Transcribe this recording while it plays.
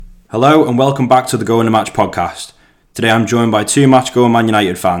Hello and welcome back to the Go in the Match podcast. Today I'm joined by two match-going Man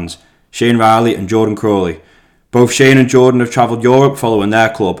United fans, Shane Riley and Jordan Crawley. Both Shane and Jordan have travelled Europe following their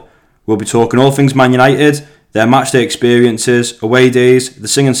club. We'll be talking all things Man United, their matchday experiences, away days, the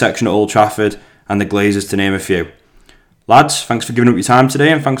singing section at Old Trafford and the Glazers, to name a few. Lads, thanks for giving up your time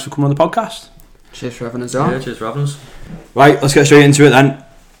today and thanks for coming on the podcast. Cheers for having us on. Yeah, cheers for having us. Right, let's get straight into it then.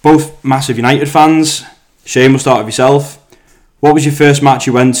 Both massive United fans. Shane, we'll start with yourself. What was your first match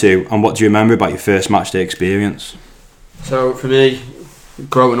you went to and what do you remember about your first matchday experience? So for me,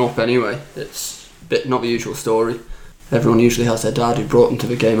 growing up anyway, it's a bit not the usual story. Everyone usually has their dad who brought them to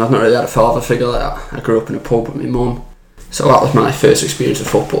the game. I've not really had a father figure like that. I grew up in a pub with my mum. So that was my first experience of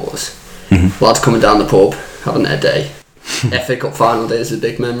football. Lads coming down the pub, having their day. FA Cup final day is a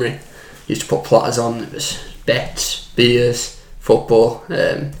big memory. Used to put platters on. It was bets, beers, football.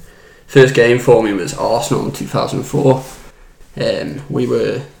 First game for me was Arsenal in 2004. We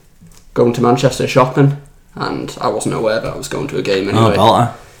were going to Manchester shopping and I wasn't aware that I was going to a game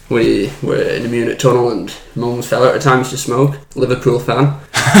anyway. We were in the Munich tunnel and mum's fella at the time used to smoke, Liverpool fan.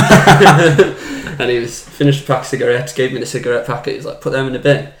 And he was finished a pack of cigarettes, gave me the cigarette packet, he was like, put them in the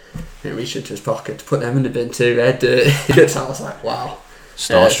bin. And he reached into his pocket to put them in the bin too, red dirty. So I was like, wow.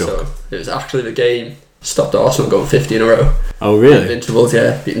 Starstruck. So it was actually the game stopped Arsenal going 50 in a row. Oh really? Invincibles,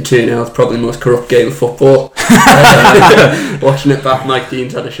 yeah, beating 2-0. It's probably the most corrupt game of football. Watching it back, Mike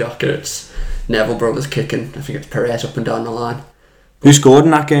Dean's had a shocker. It's Neville brothers kicking. I think it's Perez up and down the line. Who scored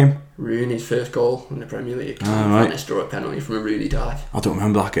in that game? Rooney's first goal in the Premier League. Right. Draw a penalty from a Rooney dive. I don't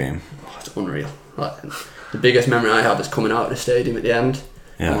remember that game. Oh, it's unreal. Like, the biggest memory I have is coming out of the stadium at the end.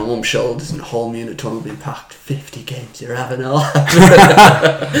 Yeah. On my mum's shoulders and the whole Munich tunnel being packed. 50 games, you're having a laugh.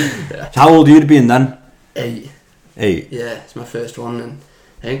 Yeah. How old are you being then? 8. Yeah, it's my first one, and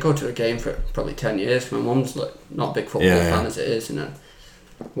I didn't go to a game for probably 10 years. My mum's like not a big football fan as it is, and then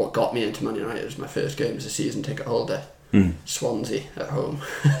what got me into Man United was my first game as a season ticket holder. Swansea at home.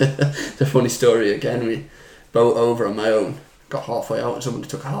 It's a funny story again. We boat over on my own, got halfway out and someone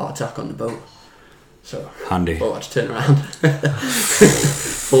took a heart attack on the boat. So handy. Boat had to turn around.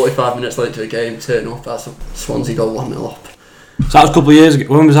 45 minutes late to a game, turn up as Swansea go 1-0 up. So that was a couple of years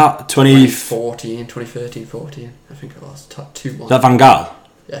ago. When was that? 2013, 14. I think it was 2-1. Is that Van Gaal?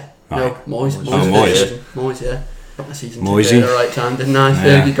 Yeah. Right. No, Moyes. Moyes, yeah. Got my season Moisey. at the right time, didn't I?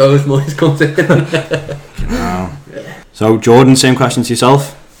 There he goes, Moyes comes in. Wow. Yeah. So Jordan, same question to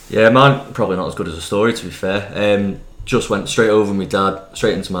yourself? Yeah, mine probably not as good as a story, to be fair. Just went straight over with my dad,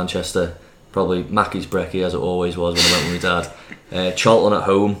 straight into Manchester. Probably Mackey's brekkie, as it always was when I went with my dad. Charlton at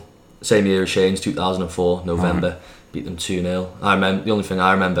home, same year as Shane's, 2004, November. Right. Beat them 2-0. The only thing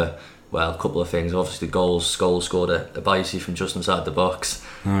I remember, well, a couple of things. Obviously, goals. Scholes scored a bicy from just inside the box.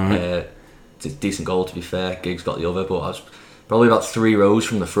 Right. Decent goal, to be fair. Giggs got the other, but I was probably about 3 rows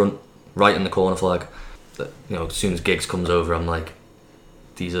from the front, right in the corner flag. As soon as Giggs comes over, I'm like,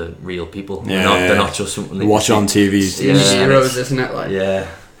 these are real people. They're not just something they watch on TV. It's heroes, isn't it? Like, yeah.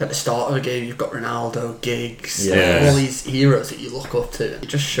 At the start of a game, you've got Ronaldo, Giggs, Yeah. all these heroes that you look up to. You're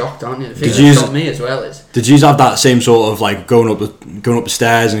just shocked, aren't you? The thing Did that you- shocked me as well is Did you have that same sort of like going up the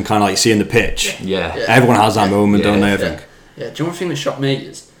stairs and kind of like seeing the pitch? Yeah. Everyone has that moment, don't they? I think. Yeah. Do you know what thing that shocked me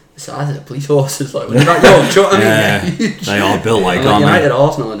is the size of the police horses? Like when you're that young, do you know what I mean? Yeah. They're huge. They are built like, And aren't United, they?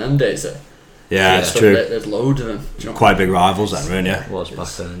 Arsenal in them days. It's so true. There's loads of them. Do you know Quite big rivals then, weren't you? It was back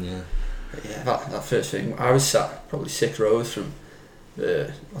then, yeah. Yeah, that first thing. I was sat probably 6 rows from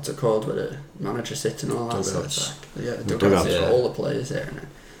the, what's it called, where the manager sits and all that. So it's like, the dugouts for all the players there, and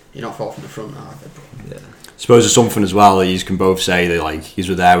you're not far from the front now. Yeah. I suppose there's something as well that you can both say that like you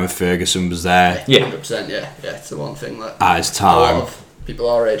were there when Ferguson was there. Yeah. 100%. Yeah. It's the one thing that At his a time. lot of people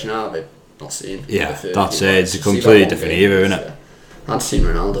our age now they've not seen. Yeah, the that's Fergie, it. It's a to see that completely one different game, era, innit? I'd seen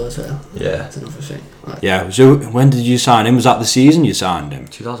Ronaldo as well. Yeah. That's another thing. Like, Yeah. So when did you sign him? Was that the season you signed him?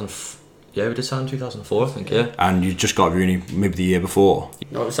 2000. Yeah, we did sign in 2004, I think. Yeah. And you just got Rooney maybe the year before.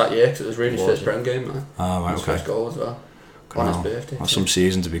 No, it was that year because it was Rooney's first Prem game, man. Oh right, His okay. first goal as well. On his birthday. That's some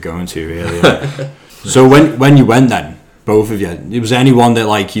season to be going to, really. Yeah. So when you went then, both of you, was there anyone that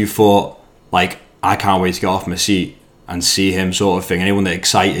like you thought like I can't wait to get off my seat and see him sort of thing? Anyone that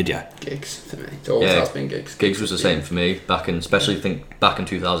excited you? Giggs for me. It always has been Giggs. Giggs was the same for me especially back in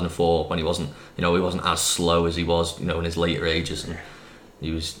 2004 when he wasn't as slow as he was, in his later ages, and he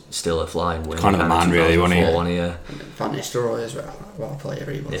was still a flying winner. Kind of a man, really, wasn't he? And Van Nistelrooy as well. What a player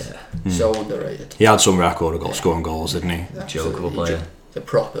he was. Yeah. So underrated. He had some record of scoring goals, didn't he? Joke of a player. The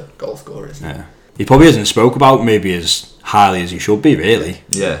proper goal scorer, isn't he? Yeah. He probably isn't spoke about maybe as highly as he should be, really.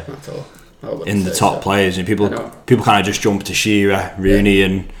 Yeah. That's all. In the top players, and people kind of just jump to Shearer, Rooney,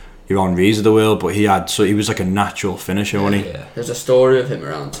 and your Henrys of the world, but he was like a natural finisher, wasn't he? Yeah. There's a story of him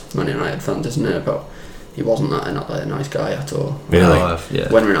around Man United fans, isn't there? About he wasn't not a nice guy at all. Really?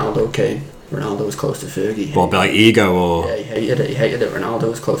 Yeah. When Ronaldo came, Ronaldo was close to Fergie. But a bit like ego, or Yeah, he hated it. He hated it. Ronaldo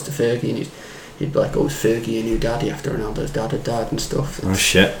was close to Fergie, and he'd be like, "Oh, Fergie, your new daddy," after Ronaldo's dad had died and stuff. oh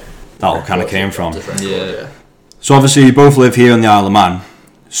shit, that all kind of came from. Yeah. So obviously you both live here on the Isle of Man.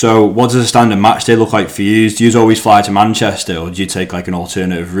 So what does a standard match day look like for you? Do you always fly to Manchester, or do you take like an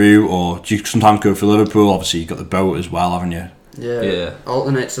alternative route, or do you sometimes go for Liverpool? Obviously you've got the boat as well, haven't you? Yeah.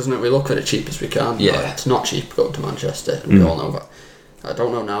 Alternates, doesn't it? We look for the cheapest we can. Yeah. Like, it's not cheap going to Manchester. We all know that. I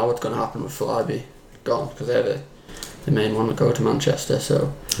don't know now what's going to happen with Flyby gone, because they're the main one to go to Manchester.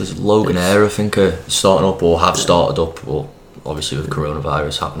 So There's Logan Air, I think, starting up or have started up. Well, obviously with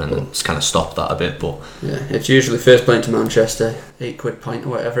coronavirus happening, it's kind of stopped that a bit. But yeah, it's usually first plane to Manchester, £8 pint or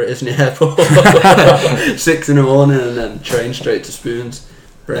whatever it is in the airport, 6 in the morning, and then train straight to Spoons,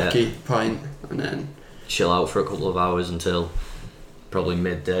 brekkie, pint, and then chill out for a couple of hours until probably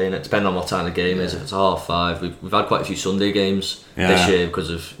midday, and it depends on what time the game is. If it's 5:30, we've had quite a few Sunday games this year because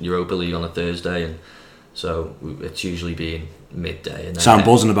of Europa League on a Thursday, and so it's usually been midday. And then So I'm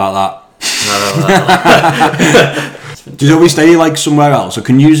buzzing about that. No, Do you always stay like somewhere else, or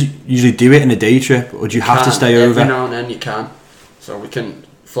can you usually do it in a day trip, or do you have to stay over? Every now and then you can. So we can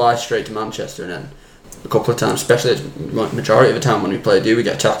fly straight to Manchester, and then a couple of times, especially the majority of the time when we play, we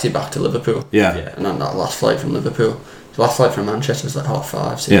get a taxi back to Liverpool. Yeah. And then that last flight from Liverpool. The last flight from Manchester was like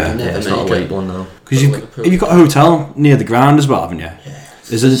 5:30, so Yeah. you can never it's not a make late it. one though. Because you've got a hotel near the ground as well, haven't you? Yeah.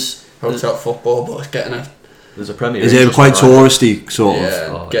 Is it? Hotel football, but it's getting a There's a Premier. Is League it just quite behind it. touristy sort of?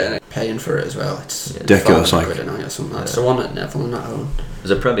 yeah, getting it, paying for it as well. It's Ridiculous, like. £500 a night or something. It's the one at Netherland at home.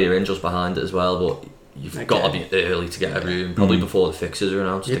 There's a Premier Inn just behind it as well, but you've Okay. got to be early to get a room, probably before the fixtures are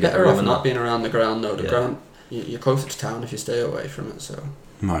announced. You're to get a better room off and not that. being around the ground though. The Yeah. ground, you're closer to town if you stay away from it. So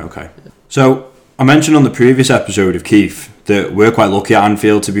Right, okay. So I mentioned on the previous episode of Keith that we're quite lucky at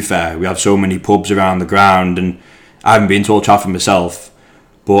Anfield, to be fair. We have so many pubs around the ground, and I haven't been to Old Trafford myself,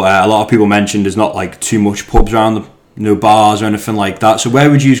 but a lot of people mentioned there's not like too much pubs around, no bars or anything like that. So where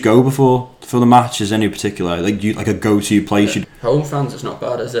would you go for the match? Is any particular like a go-to place? yeah. Home fans, it's not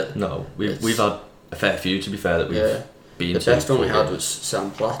bad, is it? No, we've had a fair few, to be fair, that we've been The to. best one we had was Sam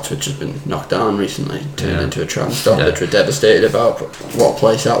Platts, which has been knocked down recently, turned Yeah. into a tram stop, Yeah. which we're devastated about. But what a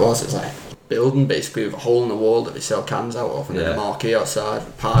place that was! It's like a building basically with a hole in the wall that they sell cans out of, and then a marquee outside,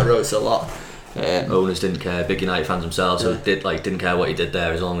 pyros a lot. Owners didn't care, big United fans themselves, so didn't care what he did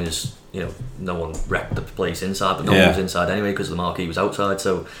there, as long as no one wrecked the place inside, but no one was inside anyway because the marquee was outside.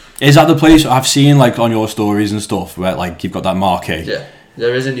 So is that the place I've seen like on your stories and stuff where like you've got that marquee? Yeah,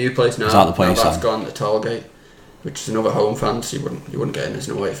 there is a new place now. Is that the place now that's then? gone to Tollgate, which is another home fan, so you wouldn't get in as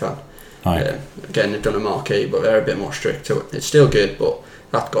an away fan. Right. Again, they've done a marquee, but they're a bit more strict to it. It's still good, but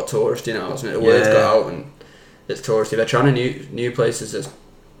that got touristy now, hasn't it? The word's got out and it's touristy. They're trying new places. There's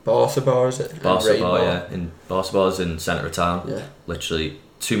Barca Bar, is it? Barca Bar, in Barca Bar's in the centre of town. Yeah. Literally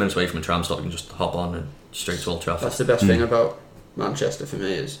 2 minutes away from a tram stop, you can just hop on and straight to Old Trafford. That's the best thing about Manchester for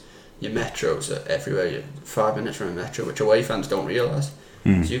me is your metros are everywhere. You're 5 minutes from a metro, which away fans don't realise. So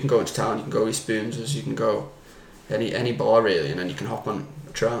you can go into town, you can go East Spoons, you can go any bar really, and then you can hop on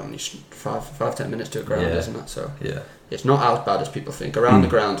a tram and you're 5-10 minutes to a ground, isn't it? So it's not as bad as people think. Around the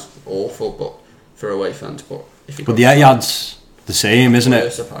ground's awful, but for away fans. But if you But the Etihad's the same, isn't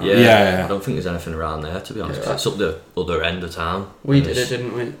it? Yeah, I don't think there's anything around there, to be honest. Yeah. It's up the other end of town. We did it,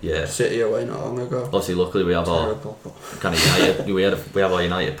 didn't we? Yeah. City away not long ago. Obviously, luckily we have Terrible, our kind of United. we have our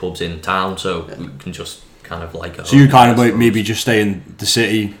United pubs in town, so we can just kind of like. So you kind of like maybe just stay in the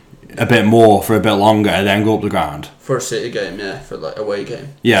city a bit more for a bit longer and then go up the ground. For a City game, for like away game.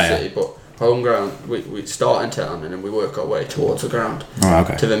 Yeah, City, but home ground, we start in town and then we work our way towards the ground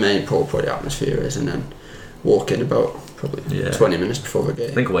to the main pub where the atmosphere is, and then walk in about probably 20 minutes before the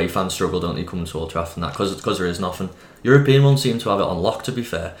game. I think away fans struggle, don't they, coming to Old Trafford and that, because there is nothing. European ones seem to have it on lock, to be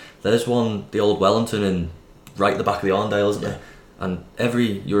fair. There's one, the old Wellington, in right at the back of the Arndale, isn't there? And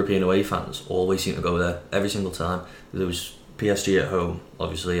every European away fans always seem to go there, every single time. There was PSG at home,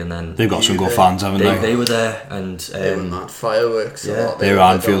 obviously, and then They've got some good fans, haven't they? They were there, and they were mad. Fireworks a lot. They were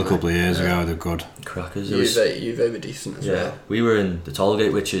at Anfield a couple of years ago, they're good. Crackers. Juve were decent as well. We were in the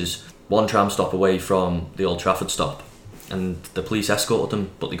Tollgate, which is one tram stop away from the Old Trafford stop, and the police escorted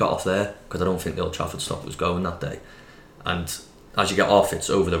them, but they got off there because I don't think the Old Trafford stop was going that day. And as you get off, it's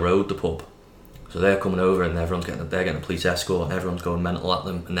over the road, the pub. So they're coming over and they're getting a police escort and everyone's going mental at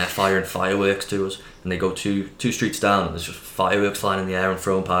them and they're firing fireworks to us, and they go two streets down and there's just fireworks flying in the air and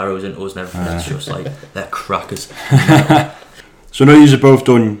throwing pyros into us and everything. It's just like, they're crackers. So I know you've both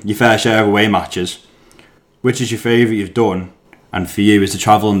done your fair share of away matches. Which is your favourite you've done, and for you is the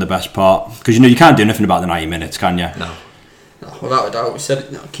travelling the best part? Because you can't do anything about the 90 minutes, can you? No. Without a doubt. We said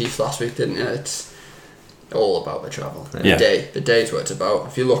it, Keith, last week, didn't you? It's all about the travel. Yeah. The day's what it's about.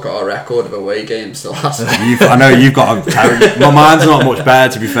 If you look at our record of away games, the last I know you've got mine's not much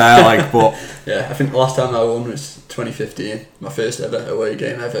better, to be fair. But yeah, I think the last time I won was 2015. My first ever away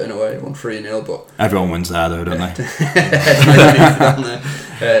game, Everton away, won 3-0. But everyone wins there, though, don't they?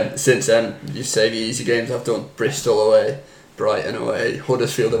 Since then, you say the easy games I've done: Bristol away, Brighton away,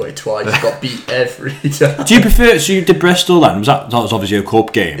 Huddersfield away twice. Got beat every time. Do you prefer? So you did Bristol then? That was obviously a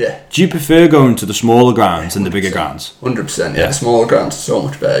cup game. Yeah. Do you prefer going to the smaller grounds than the bigger grounds? 100%. Yeah, the smaller grounds are so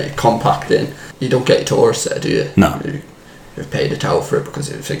much better. You're compacting. You don't get your tourists there, do you? No. You've paid a towel for it because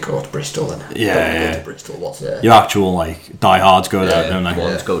you think, oh, to Bristol and yeah. Go to Bristol, what's there? Your actual diehards go there, don't they?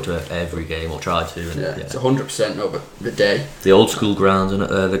 Ones go to every game or try to. And, It's 100% over the day. The old school grounds, and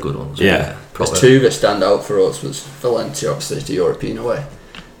they're the good ones. Yeah. There's two that stand out for us. Was Valencia, obviously, the European away.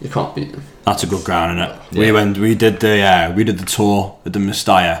 You can't beat them. That's a good ground, isn't it? Yeah. We did the tour at the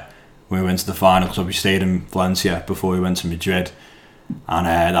Mestalla. We went to the final, so we stayed in Valencia before we went to Madrid. And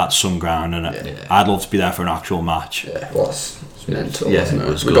that's some ground, isn't it? Yeah. I'd love to be there for an actual match. Yeah, it was. It's mental, Yeah, wasn't it?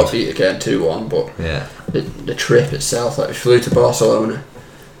 it was We good. got beat again 2-1, but Yeah. the trip itself, we flew to Barcelona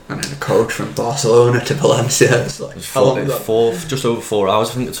and then a coach from Barcelona to Valencia. It's like, how long was that? Just over 4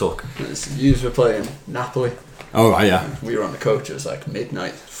 hours, I think it took. You were playing Napoli. Oh, right, yeah. We were on the coach. It was like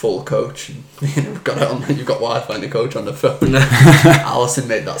midnight, full coach. And, we've got it on. You've got Wi-Fi and the coach on the phone. Allison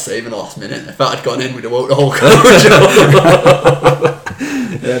made that save in the last minute. If that had gone in, we'd have woke the whole coach up.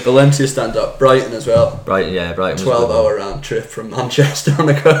 Yeah, Valencia stand up. Brighton as well. Brighton was 12-hour round trip from Manchester on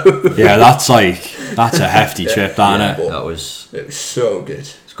the coast. Yeah, that's a hefty trip, isn't it? That was. It was so good.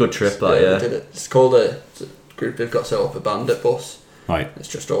 It's a good trip, We that, did it. It's called it's a group. They've got set up a bandit bus. Right. It's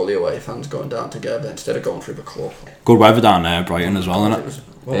just all the away fans going down together instead of going through the club. Good weather down there, Brighton as well, isn't It it? was,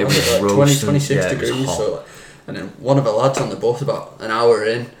 It was like 20, roasting. 26 Yeah, it was degrees. hot. So, and then one of the lads on the bus about an hour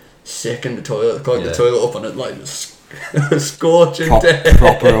in, sick in the toilet, clogged the toilet up on it like a scorching day.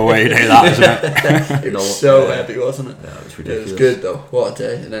 Proper away day, that, isn't it? It was so heavy, wasn't it? Yeah, it was It ridiculous. was good though. What a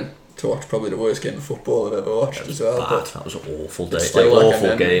day! And then to watch probably the worst game of football I've ever watched as well. Bad. But That was an awful day. It's still like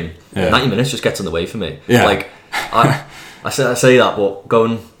Awful an game. Yeah. 90 minutes just gets in the way for me. Yeah. I say that, but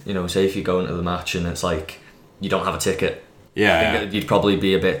going, say if you're going to the match and it's like you don't have a ticket, I Yeah. think you'd probably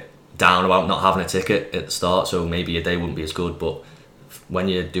be a bit down about not having a ticket at the start, so maybe your day wouldn't be as good. But when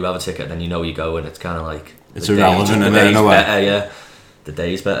you do have a ticket, then you go, and it's kind of like It's the irrelevant, the isn't it, in day's a way? better, yeah. The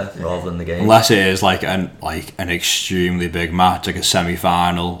day's better rather than the game. Unless it is like an extremely big match, like a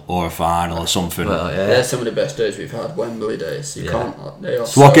semi-final or a final or something. Well, yeah. they're some of the best days we've had. Wembley days. You Yeah. can't. They are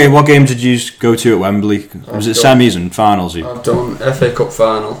So what game did you go to at Wembley? Was it semis and finals? I've done FA Cup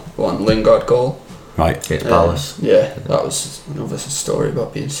final, one Lingard goal. Right. Against Palace. Yeah, that was another story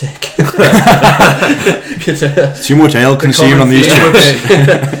about being sick. Too much ale consumed on these trips.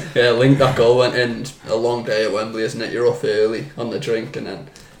 Yeah, that goal went in. A long day at Wembley, isn't it? You're up early on the drink, and then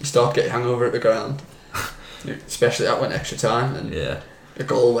you start getting hangover at the ground. Especially that went extra time, and Yeah. the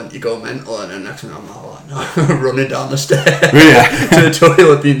goal went. You go mental, and then next thing I'm like, no, running down the stairs Yeah. to the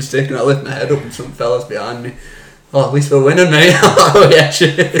toilet, being sick, and I lift my head up, and some fellas behind me. Oh, at least we're winning, mate. Oh yeah,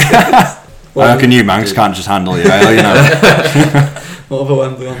 shit. I reckon you Manx can't just handle your ale, What other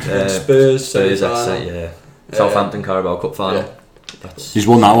Wembley on? Spurs, Spurs, semi-final. that's it, yeah. Southampton Carabao Cup final. Yeah. That's, You've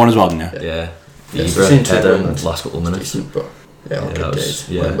won that one as well, didn't you? yeah. Yeah, it's Ibra, seen two header in moments. the last couple of minutes. Decent, but yeah, all Yeah, good that was- days.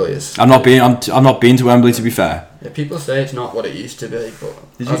 yeah. Wembley is. I've not been to Wembley, to be fair. Yeah, people say it's not what it used to be,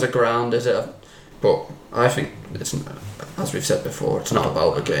 but Did as you- a ground, is it? But I think it's, as we've said before, it's not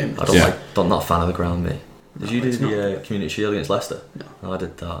about the game. I don't Yeah. I'm not a fan of the ground, mate. Did you do it's the Community Shield against Leicester? No. I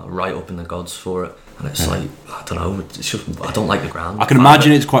did that right up in the gods for it, and it's like I don't know. It's just I don't like the ground. I can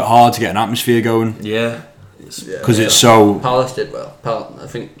imagine it's quite hard to get an atmosphere going Yeah, because it's so. Palace did well. I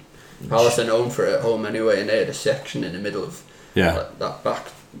think Palace are known for it at home anyway, and they had a section in the middle of Yeah. that back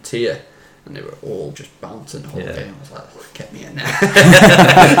tier, and they were all just bouncing the whole Yeah. game. I was like, get me in there.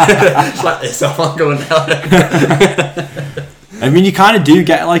 Slap this off, I'm going down. I mean, you kind of do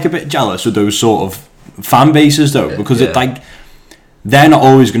get like a bit jealous with those sort of fan bases, though, because Yeah. it like they're not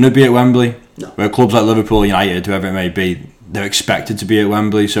always going to be at Wembley. No. Where clubs like Liverpool, United, whoever it may be, they're expected to be at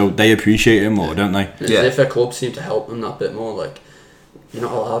Wembley, so they appreciate it more, don't they? It's Yeah. as if their clubs seem to help them that bit more. Like, you're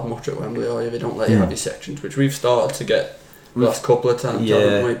not allowed much at Wembley, are you? They don't let you have your sections, which we've started to get the last couple of times,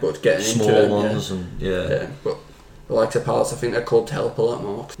 haven't we? But getting small into them, ones and yeah. But the likes of Palace, I think their clubs help a lot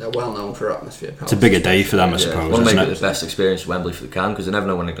more. They're well known for atmosphere. It's a bigger day for them, I suppose. Want to isn't make it? it the best experience at Wembley for the can, because they never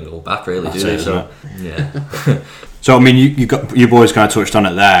know when they're going to go back, really, That's do they? it, So, yeah. So I mean, you boys kind of touched on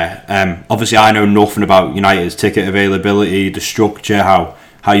it there. Obviously, I know nothing about United's ticket availability, the structure, how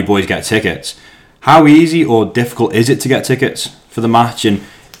you boys get tickets. How easy or difficult is it to get tickets for the match, and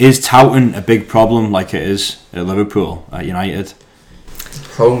is touting a big problem like it is at Liverpool at United?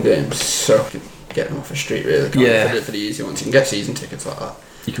 Home games, so get them off the street really. Yeah. For the easy ones, you can get season tickets like that.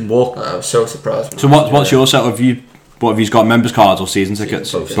 You can walk. I was so surprised. So what's your set of you? What have you got? Members cards or season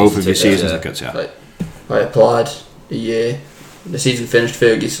tickets? Both Both of your season season tickets, tickets, yeah. Like, I applied a year. The season finished.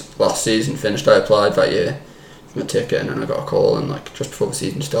 Fergie's last season finished. I applied that year for my ticket, and then I got a call, and like just before the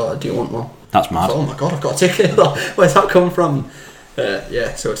season started, do you want one? That's I mad. thought, oh my god, I've got a ticket. Where's that come from?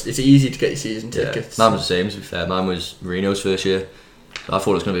 Yeah, so it's easy to get your season tickets. Mine was the same, to be fair. Mine was Reno's first year. So I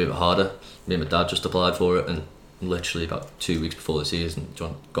thought it was going to be a bit harder. Me and my dad just applied for it, and literally about 2 weeks before the season,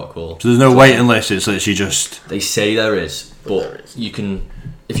 John got a call. So there's no waiting list. It's literally just. They say there is, but there is. you can,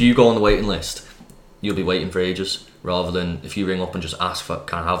 if you go on the waiting list, you'll be waiting for ages. Rather than if you ring up and just ask for,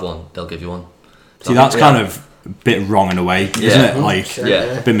 can I have one? They'll give you one. So See, that's kind of a bit wrong in a way, isn't it? Like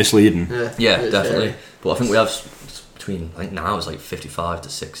a bit misleading. Yeah, it is definitely. very- But I think we have between, I think now it's like 55 to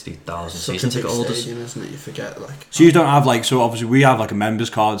 60,000 Such season a big ticket holders. stadium, isn't it? You forget like. So you don't have so obviously we have like a members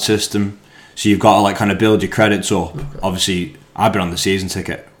card system. So you've got to like kind of build your credits up. Okay. Obviously, I've been on the season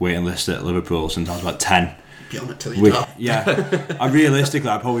ticket waiting list at Liverpool since I was about 10. Be on it till you die. Yeah, I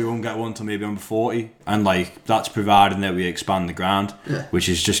probably won't get one till maybe I'm 40, and like that's providing that we expand the ground, which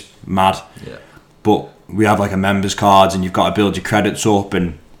is just mad. Yeah. But we have like a members cards, and you've got to build your credits up,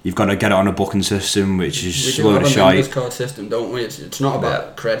 and you've got to get it on a booking system, which is We a do load have of a members shite. card system, don't we? It's not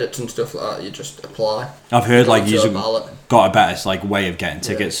about credits and stuff like that. You just apply. I've heard Go like to you've a ballot. got a better like way of getting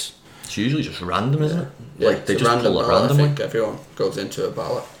tickets. It's usually just random, isn't it? Yeah, Like they it's a just random pull it ballot. I randomly. think everyone goes into a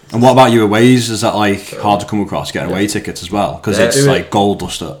ballot. And what about your aways? Is that like hard to come across getting away tickets as well? Because Yeah. it's Do it. like gold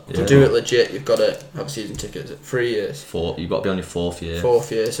dust it. To do it legit, you've got to have a season ticket. Is it 3 years? You've got to be on your 4th year.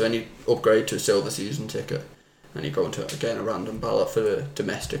 4th year, so then you upgrade to a silver season ticket, and you go into again a random ballot for the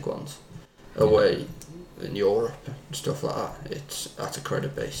domestic ones, away in Europe and stuff like that. That's a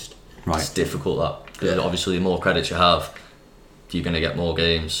credit based. Right. It's difficult that, because Yeah. obviously the more credits you have, you're going to get more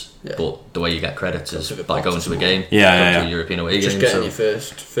games. Yeah. But the way you get credits Go is to the by going box to a and game. Yeah, going yeah, to yeah. a European away Just game. getting So your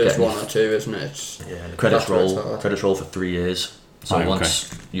first getting one or two, isn't it? It's, yeah, and the credits that's where it's roll. hard. Credits roll for 3 years. So Right,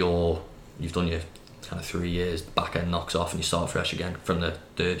 once you've done your kind of 3 years, the back end knocks off and you start fresh again from the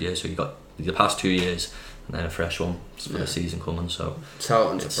 3rd year. So you got the past 2 years and then a fresh one for the season coming. So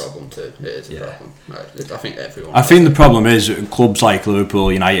Touting's a problem too. It is a problem. I think everyone. I think the problem is clubs like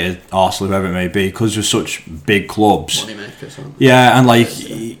Liverpool, United, Arsenal, whoever it may be, because they're such big clubs. money makers. Yeah, and like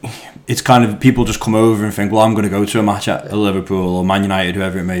it's kind of people just come over and think, well, I'm going to go to a match at Liverpool or Man United,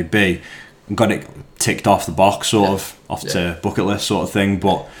 whoever it may be, and got it ticked off the box, sort of off to bucket list sort of thing.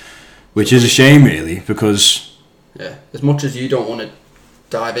 But which is a shame, really, because as much as you don't want to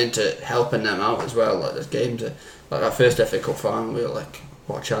dive into helping them out as well, like there's games like our first FA Cup final, we were like,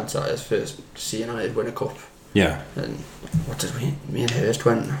 what a chance that is for see United win a cup. yeah, And what did me and Hurst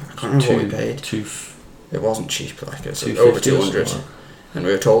went, I can't remember what we paid. It wasn't cheap, like it's over 200, and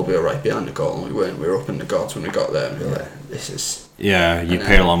we were told we were right behind the goal, and we weren't. We were up in the gods when we got there, and we were like, this is yeah, you And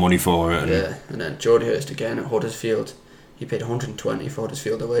pay then- a lot of money for it. And and then Jody Hurst again at Huddersfield, he paid 120 for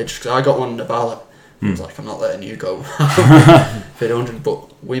Huddersfield away, just 'cause I got one in the ballot. I was like, I'm not letting you go. Paid 100,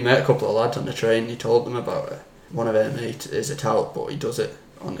 but we met a couple of lads on the train. He told them about it. One of their mates is a tout, but he does it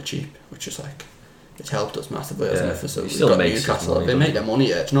on the cheap, which is like, it's helped us massively, hasn't it? So He we've still got makes his Newcastle. money, They doesn't make he? their money.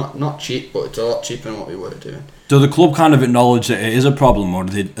 Yeah, it's not cheap, but it's a lot cheaper than what we were doing. do the club kind of acknowledge that it is a problem, or are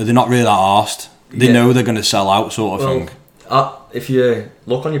they not really that arsed? They Yeah. know they're going to sell out, sort of thing. If you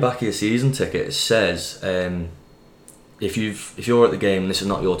look on your back of your season ticket, it says if you're at the game and this is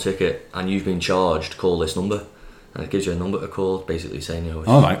not your ticket and you've been charged, call this number, and it gives you a number to call, basically saying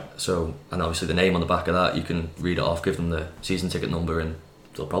All right. So, and obviously the name on the back of that, you can read it off, give them the season ticket number, and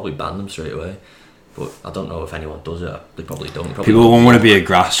they'll probably ban them straight away. But I don't know if anyone does it. They probably don't. They probably People don't. won't want to be a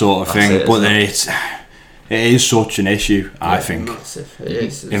grass sort of That's thing, it, but isn't then it? it is such an issue, I think, Massive. It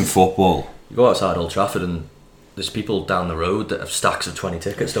is. in football. You go outside Old Trafford and there's people down the road that have stacks of 20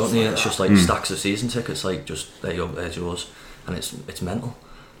 tickets, don't they? It's just like stacks of season tickets, like just there you go, there's yours, and it's mental.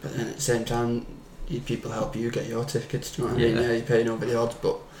 But then at the same time, people help you get your tickets. Do you know what I mean? Yeah. Yeah, you're paying over the odds,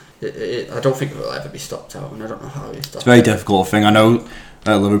 but I don't think it will ever be stopped out, and I don't know how you stop. It's a very difficult thing. I know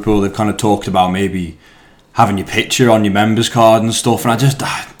at Liverpool they've kind of talked about maybe having your picture on your members card and stuff, and I just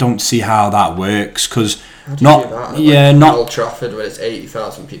don't see how that works, because How do you do that? Like, not Old Trafford where it's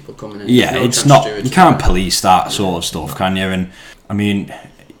 80,000 people coming in. yeah, There's no it's chance not, to do it you to can't that. police that sort of stuff, can you? And I mean,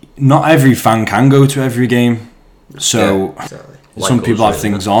 not every fan can go to every game, so Exactly. some Like people us, have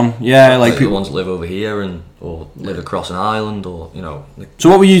really, things on, yeah, like the people. ones that live over here or live across an island, or So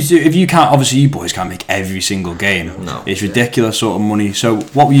what will you do if you can't? Obviously, you boys can't make every single game. No. It's ridiculous sort of money. So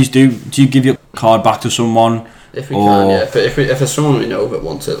what will you do? Do you give your card back to someone? If we Or- can, yeah. If there's someone we know that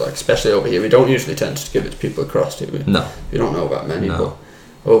wants it, like especially over here, we don't usually tend to give it to people across, do we? No. We don't know that many, No.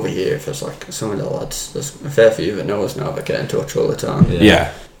 but over here, if there's like some of the lads, there's a fair few that know us now that get in touch all the time.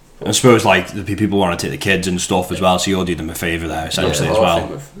 Yeah. I suppose like the people want to take the kids and stuff as well, so you'll do them a favour there essentially That's as the hard well.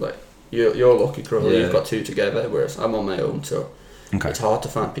 thing with, like, you're lucky, Crowley. Yeah. You've got two together, whereas I'm on my own, so Okay. it's hard to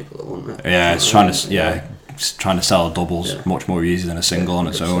find people that want it. Yeah, it's You know trying what I to mean? it's trying to sell doubles Yeah. much more easy than a single on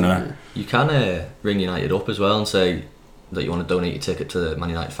its own. Yeah. Innit? You can ring United up as well and say that you want to donate your ticket to the Man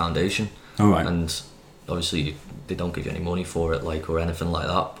United Foundation, All right. and obviously they don't give you any money for it, like, or anything like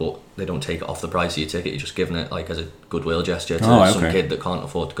that, but they don't take it off the price of your ticket. You're just giving it like as a goodwill gesture to some okay. kid that can't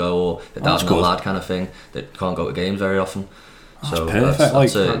afford to go, or the That's dad and the good. lad kind of thing that can't go to games very often. So perfect,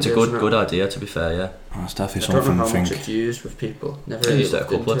 it's a like- it's a good idea, to be fair. Yeah, That's definitely I don't know something how to much think. it's used with people. Never I really used it a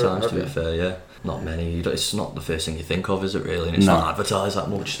looked couple of into times, to be have you? fair. Yeah, not many. It's not the first thing you think of, is it really? And it's No. not advertised that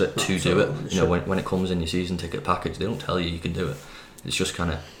much that to do it. Absolutely, You know, when it comes in your season ticket package, they don't tell you can do it. It's just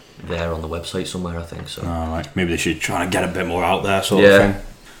kind of there on the website somewhere, I think. So All right. Maybe they should try and get a bit more out there, sort Yeah. of thing.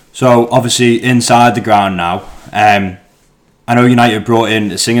 So obviously inside the ground now, I know United brought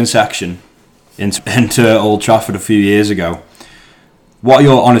in a singing section into Old Trafford a few years ago. What are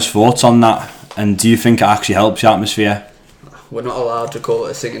your honest thoughts on that? And do you think it actually helps the atmosphere? We're not allowed to call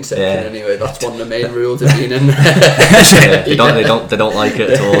it a singing section Yeah. anyway. That's one of the main rules of being in. yeah, they don't like it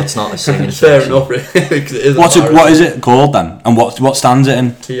at all. It's not a singing Fair section. enough, really. 'cause it is What embarrassing. is it called then? And what stands it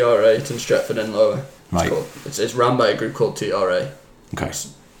in? TRA, it's in Stretford End Lower. Right. It's run by a group called TRA. Okay. It's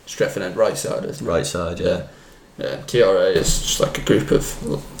Stretford End Right Side, isn't it? Right side, yeah. Yeah, TRA is just like a group of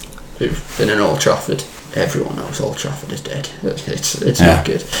who've been in Old Trafford. Everyone knows Old Trafford is dead. It's Yeah. not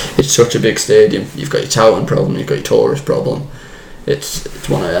good. It's such a big stadium. You've got your touting problem, you've got your tourist problem. It's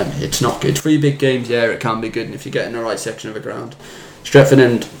one of them. It's not good. 3 big games, yeah, it can be good, and if you get in the right section of the ground. Stretford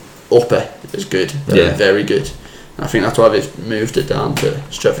End Upper is good. Very, very good. And I think that's why they've moved it down to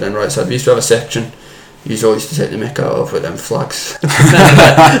Stretford End Right Side. We used to have a section. You always used to take the mick out of with them flags.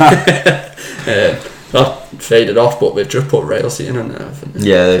 That faded off, but we just put rail seating in there.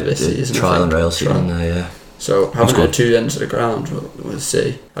 Yeah, for this season, I trial and think. rail seating in there, yeah. So having good. it at 2 ends of the ground, we'll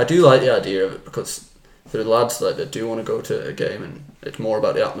see. I do like the idea of it because for the lads that do want to go to a game, and it's more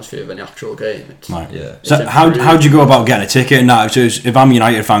about the atmosphere than the actual game. It's, Right. Yeah. So It's how improved. do you go about getting a ticket and that? So if I'm a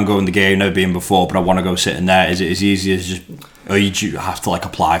United fan going to the game, never been before, but I want to go sit in there, is it as easy as just, or you have to like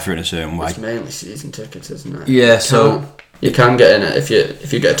apply for it in a certain way? It's mainly season tickets, isn't it? Yeah, so You can get in it if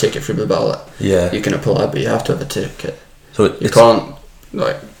you get a ticket through the ballot. yeah, You can apply, but you have to have a ticket. so You can't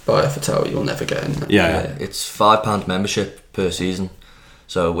like buy off a tower. You'll never get in. Yeah. it's £5 membership per season.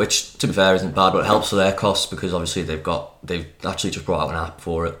 So, which to be fair isn't bad, but it helps with their costs because obviously they've actually just brought out an app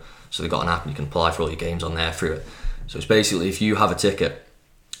for it. So they've got an app and you can apply for all your games on there through it. So it's basically if you have a ticket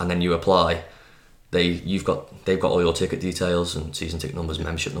and then you apply, they've got all your ticket details and season ticket numbers,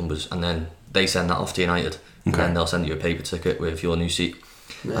 membership numbers, and then they send that off to United. And then they'll send you a paper ticket with your new seat.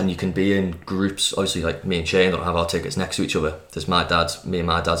 Yeah. And you can be in groups. Obviously, like me and Shane don't have our tickets next to each other. There's me and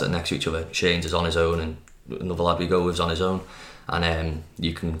my dad's are next to each other. Shane's is on his own, and another lad we go with is on his own. And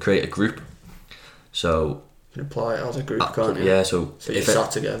you can create a group. So You can apply it as a group, can't you? yeah, so So you if it-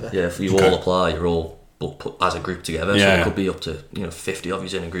 sat together. yeah, if you Okay. all apply, you're all put as a group together. So Yeah. it could be up to 50 of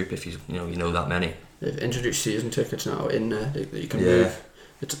you in a group if you know that many. They've introduced season tickets now in there that you can Yeah. move.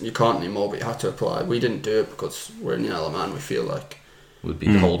 You can't anymore, but you had to apply. We didn't do it because we're in the Isle of Man. We feel like Would be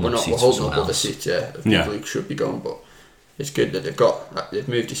holding we're up not. We're seats for holding someone up other else. seats, yeah, of Yeah. people who should be going. But it's good that they've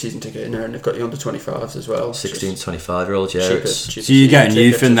moved your season ticket in there, and they've got the under 25s as well. 16 to 25-year-olds, yeah. Cheaper It's, So you're getting season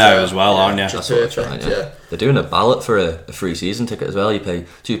youth tickets in there as well, aren't you? which is That's what it's perfect, right, yeah. They're doing a ballot for a free season ticket as well. You pay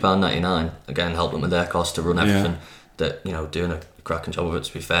 £2.99, again, help them with their cost to run everything. That, doing a cracking job of it,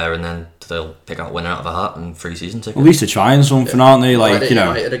 to be fair, and then they'll pick out a winner out of a hat and free season ticket. At least they're trying something, aren't they? Like,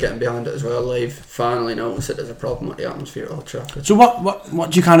 United are getting behind it as well. They've finally noticed that there's a problem with the atmosphere at Old Trafford. So what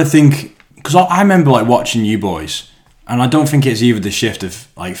do you kind of think? Because I remember like watching you boys, and I don't think it's either the shift of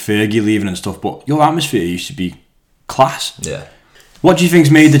like Fergie leaving and stuff, but your atmosphere used to be class. Yeah. What do you think's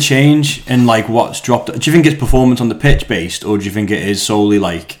made the change in like what's dropped? Do you think it's performance on the pitch based, or do you think it is solely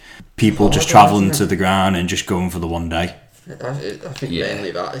like people just travelling to the ground and just going for the one day? I think Yeah.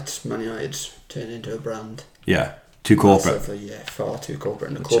 mainly that it's Man United's turn into a brand. Yeah, too corporate. Massively, yeah, far too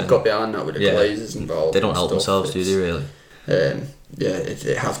corporate. And the club got behind that with the Glazers involved. They don't help themselves, do they, really?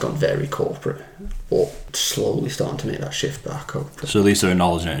 It has gone very corporate, but slowly starting to make that shift back up. So at least they're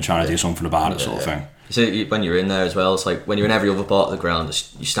acknowledging it and trying to do something about it, sort of thing. So when you're in there as well, it's like when you're in every other part of the ground,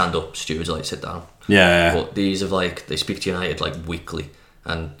 you stand up, stewards are like, sit down. Yeah. But these have like, they speak to United like weekly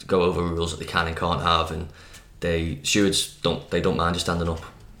and go over rules that they can and can't have, and stewards don't mind you standing up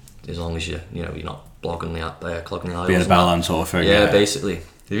as long as you're not clogging the aisles. Being a bellend sort of thing. Yeah, basically.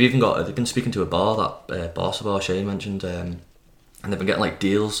 They've been speaking to a bar, that Barca bar Shane mentioned, and they've been getting like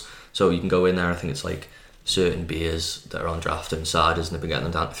deals, so you can go in there. I think it's like certain beers that are on draft and ciders, and they've been getting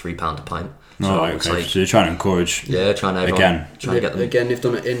them down to £3 a pint. So it's like, so you're trying to encourage. Yeah, trying to get them. Again, they've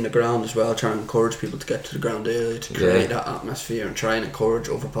done it in the ground as well, trying to encourage people to get to the ground early to create that atmosphere and try and encourage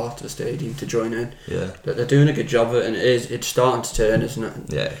other parts of the stadium to join in. Yeah, they're doing a good job of it, and it's starting to turn, isn't it?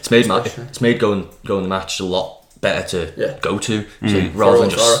 Yeah, it's made going the match a lot better to go to. So rather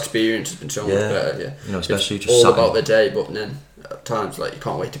than our experience has been so much better. Yeah, especially it's just all about the day, but then at times like you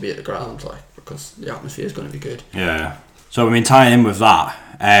can't wait to be at the ground, like because the atmosphere is going to be good. Yeah. So I mean, tying in with that,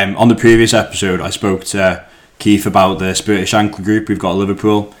 on the previous episode, I spoke to Keith about the Spirit of Shankly group we've got at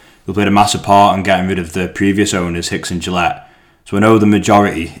Liverpool. Who played a massive part in getting rid of the previous owners, Hicks and Gillette. So I know the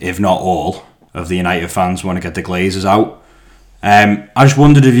majority, if not all, of the United fans want to get the Glazers out. I just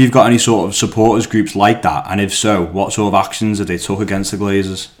wondered if you've got any sort of supporters groups like that, and if so, what sort of actions have they took against the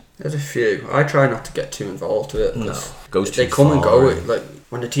Glazers? There's a few. I try not to get too involved with it. No, goes too they come far, and go. really. Like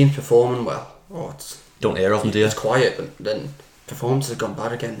when the team's performing well, don't hear of them, do you? It's quiet, but then performances have gone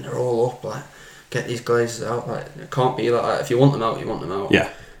bad again. They're all up. Like get these Glazers out. Like it can't be like that. If you want them out, you want them out. Yeah.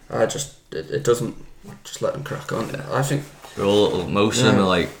 It doesn't. Just let them crack on. Yeah. I think most of them are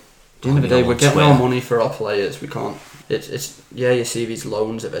like. At the end of the day, we're getting our money for our players. We can't. It's you see these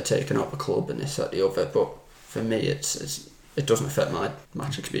loans that they're taking out the club and this, that, the other. But for me, it doesn't affect my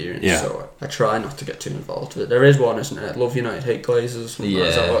match experience. Yeah. So I try not to get too involved with it. There is one, isn't it? Love United, hate Glazers. Yeah.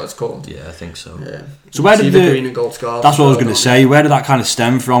 Is that what it's called? Yeah, I think so. Yeah. So where did the green and gold scarves? That's what I was going to say. Where did that kind of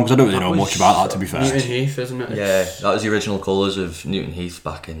stem from? Because I don't really know much about that, to be fair. Newton Heath, isn't it? Yeah, that was the original colours of Newton Heath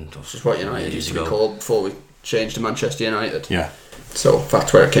back in. Which is what United used to be called before we changed to Manchester United. Yeah. So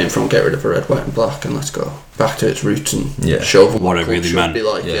that's where it came from. Get rid of the red, white, and black, and let's go back to its roots and Yeah. show them What what it really should meant. be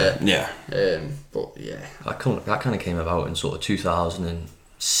like. Yeah. Yeah. But yeah, That kind of came about in sort of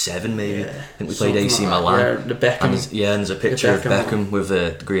 2007 maybe. Yeah. I think we played Something AC like that. Milan. Yeah, the Beckham. And there's a picture of Beckham Beckham with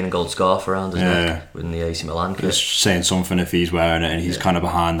the green and gold scarf around his neck in the AC Milan kit. It's saying something if he's wearing it, and he's kind of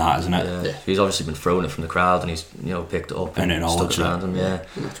behind that, isn't it? Yeah. He's obviously been throwing it from the crowd, and he's picked it up and stuck it around him. Yeah,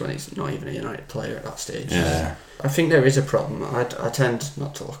 and that's when he's not even a United player at that stage. Yeah. I think there is a problem. I tend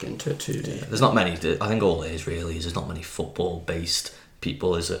not to look into it too deep. there's not many. I think all it is really is there's not many football based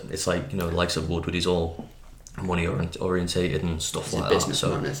people. It's like the likes of Woodward. He's all money orientated and stuff He's like a that.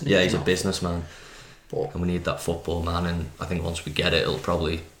 businessman, isn't he? Yeah, He's he's a not- businessman, But and we need that football man. And I think once we get it, it'll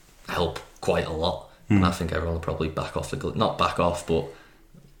probably help quite a lot. And I think everyone will probably back off not back off, but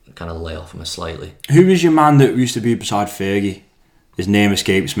kind of lay off him slightly. Who was your man that used to be beside Fergie? His name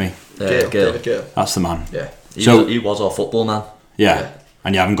escapes me. Gale. David Gale. That's the man. Yeah. He was our football man. Yeah. Yeah.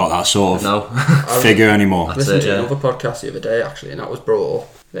 And you haven't got that sort of No. figure anymore. I listened it, to yeah. another podcast the other day actually, and that was brought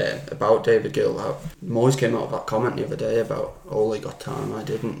up about David Gill. How Moyes came out with that comment the other day about Ole got time, I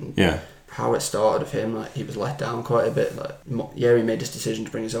didn't. And Yeah. how it started with him, like he was let down quite a bit. Like he made this decision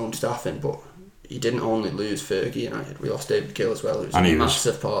to bring his own staff in, but he didn't only lose Fergie United. We lost David Gill as well, who's And a he was-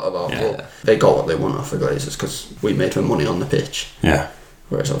 massive part of our Yeah. club. They got what they want off the Glazers because we made them money on the pitch. Yeah.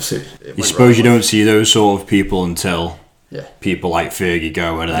 Whereas obviously, it You went suppose you wrong. don't see those sort of people until Yeah. people like Fergie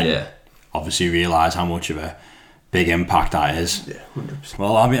go, and then Yeah. obviously realise how much of a big impact that is. Yeah, 100%.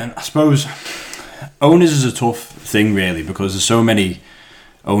 Well, I mean, I suppose owners is a tough thing, really, because there's so many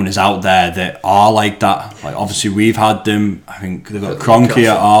owners out there that are like that. Like, obviously, we've had them. I think they've got Kroenke at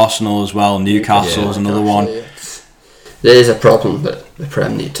Newcastle. Arsenal as well. Newcastle's another one. There is a problem that the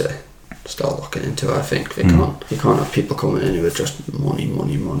Prem need to start looking into. I think they can't. You can't have people coming in with just money.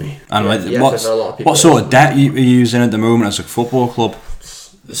 And like, Yeah, what there's a lot of people what sort of that- debt are you using at the moment as a football club?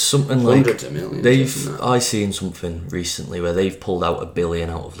 There's something like Hundreds of millions, isn't it? I seen something recently where they've pulled out $1 billion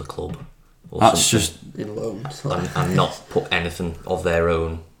out of the club. Or That's something, just in loans. and not put anything of their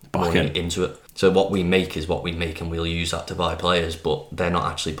own Back money in. into it. So what we make is what we make, and we'll use that to buy players. But they're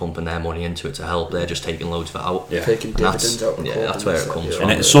not actually pumping their money into it to help. They're just taking loads of it out. Yeah. Taking And that's- dividends out of the yeah, club that's and where it stuff, comes yeah. from.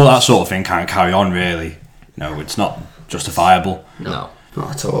 and so that sort of thing can't carry on, really. No, it's not justifiable. No.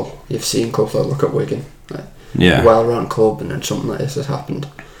 Not at all. You've seen clubs like look at Wigan, like, Yeah. a well-run club, and then something like this has happened.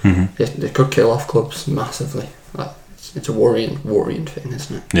 Mm-hmm. They could kill off clubs massively. Like, it's a worrying thing,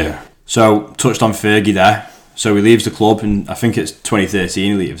 isn't it? Yeah. So, touched on Fergie there. So he leaves the club, and I think it's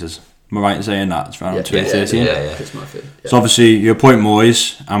 2013 he leaves us. Am I right in saying that? It's around 2013? Yeah. It's my favourite. Yeah. So obviously you appoint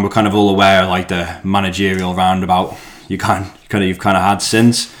Moyes, and we're kind of all aware of like the managerial roundabout you've kind of had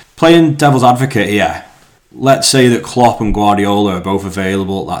since. Playing devil's advocate here, let's say that Klopp and Guardiola are both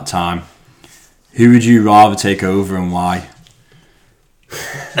available at that time. Who would you rather take over and why?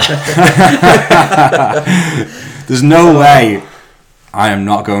 There's no way I am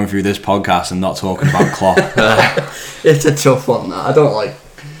not going through this podcast and not talking about Klopp. It's a tough one, that. I don't like...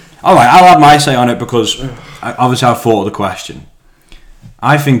 Alright, I'll have my say on it because obviously I've thought of the question.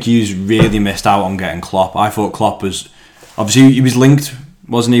 I think he's really missed out on getting Klopp. I thought Klopp was... Obviously he was linked,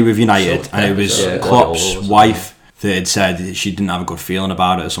 wasn't he, with United? And it was Klopp's wife that had said that she didn't have a good feeling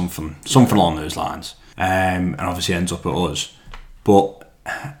about it or something along those lines. And obviously ends up at us. But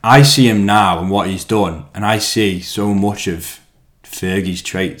I see him now and what he's done, and I see so much of Fergie's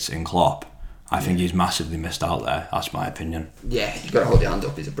traits in Klopp. I think he's massively missed out there. That's my opinion. Yeah, you've got to hold your hand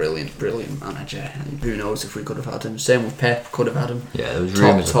up. He's a brilliant manager. And who knows if we could have had him. Same with Pep, could have had him. Yeah, there was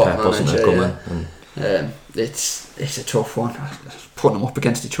rumours of Pep, wasn't there, coming? Yeah. It's a tough one. Putting them up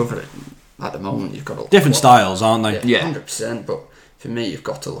against each other at the moment, you've got to... Different styles, aren't they? Yeah, 100%. But for me, you've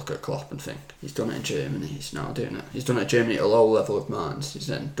got to look at Klopp and think, he's done it in Germany, he's now doing it. He's done it in Germany at a low level of Mainz. He's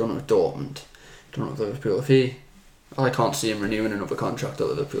then done it with Dortmund, done it with Liverpool. I can't see him renewing another contract at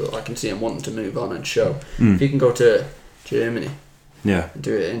Liverpool. I can see him wanting to move on and show. If he can go to Germany and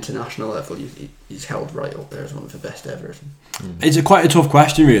do it at international level, he's held right up there as one of the best ever. It's quite a tough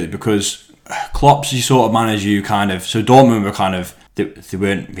question, really, because Klopp's the sort of manager you kind of... So Dortmund were kind of... They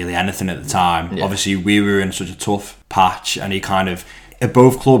weren't really anything at the time. Yeah. Obviously, we were in such a tough patch, and he kind of... At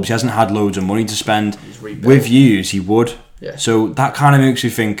both clubs, he hasn't had loads of money to spend. With Hughes, he would. Yeah. So that kind of makes me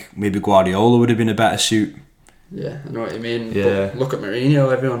think maybe Guardiola would have been a better suit. Yeah, I know what you mean. Yeah. But look at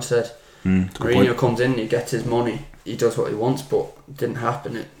Mourinho, everyone said. Mourinho comes in, he gets his money, he does what he wants, but it didn't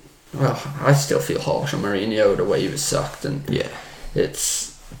happen. I still feel harsh on Mourinho, the way he was sacked, and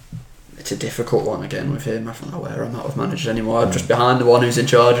it's a difficult one again with him. I don't know where I'm at with managers anymore. I'm just behind the one who's in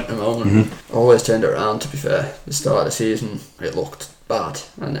charge at the moment. Always turned it around, to be fair. The start of the season, it looked bad,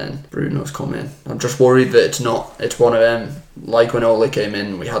 and then Bruno's come in. I'm just worried that it's one of them, like when Ole came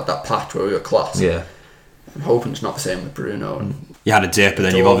in, we had that patch where we were class. Yeah. I'm hoping it's not the same with Bruno. You had a dip, but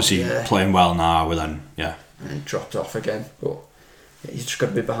then you've obviously playing well now. And it dropped off again. But he's just got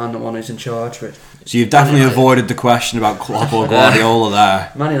to be behind the one who's in charge. But so you've definitely avoided the question about Klopp or Guardiola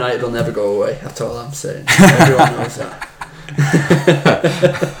there. Man United will never go away. That's all I'm saying. Everyone knows that.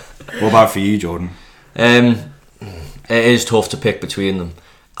 What about for you, Jordan? It is tough to pick between them.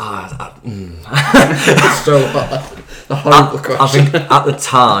 It's so a horrible question. I think at the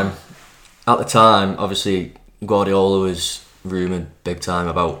time, obviously Guardiola was rumoured big time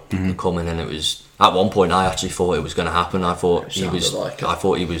about coming, and it was at one point I actually thought it was going to happen. I thought he was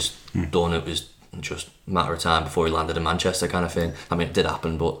done. It was just a matter of time before he landed in Manchester, kind of thing. I mean, it did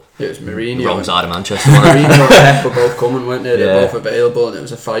happen, but it was Mourinho. Wrong side of Manchester. Mourinho and Pep were both coming, weren't they? They were both available, and it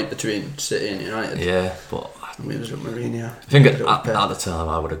was a fight between City and United. Yeah, but I mean, it was with Mourinho. I think at the time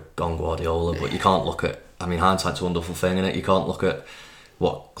I would have gone Guardiola, but you can't look at. I mean, hindsight's a wonderful thing, innit? You can't look at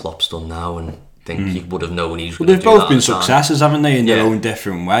what Klopp's done now and think he would have known he was going to do that. They've both been successes, haven't they, in their own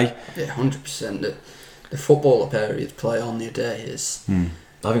different way? Yeah, 100%. The football period play on the day is... I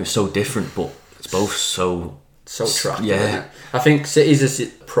think it's so different, but it's both so attractive. Yeah. I think City's a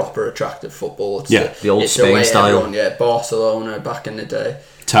proper attractive football. It's the old Spain style. Barcelona back in the day.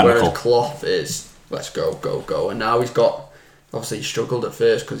 Technical. Whereas Klopp is, let's go, go, go. And now he's got... Obviously, he struggled at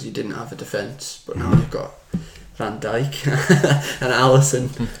first because he didn't have a defence, but now you've got Van Dijk and Alisson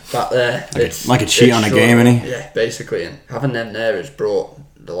back there. Like a cheat on a game, isn't he? Yeah, basically. And having them there has brought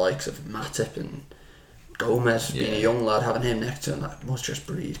the likes of Matip and Gomez, being a young lad, having him next to him, that must just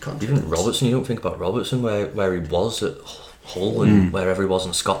breed confidence. Even Robertson, you don't think about Robertson, where he was at Hull and wherever he was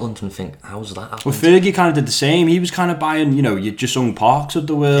in Scotland, and think, how's that happened? Well, Fergie kind of did the same. He was kind of buying, your Jung Parks of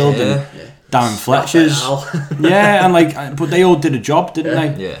the world and Darren Fletcher's. And but they all did a job,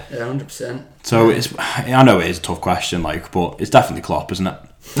 didn't they? Yeah, 100%. So I know it is a tough question, but it's definitely Klopp, isn't it?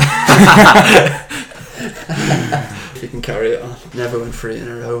 If you can carry it on. Never win 3 in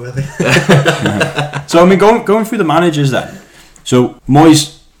a row, will he? So I mean, going through the managers then. So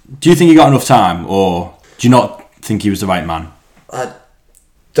Moyes, do you think he got enough time, or do you not think he was the right man? I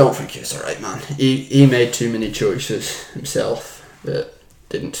don't think he was the right man. He made too many choices himself that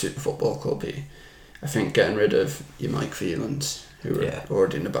didn't suit the football club. I think getting rid of your Mike Phelans, who were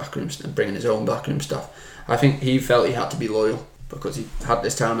already in the backroom, and bringing his own backroom staff. I think he felt he had to be loyal because he had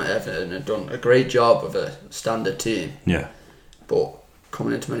this time at Everton and had done a great job of a standard team. Yeah. But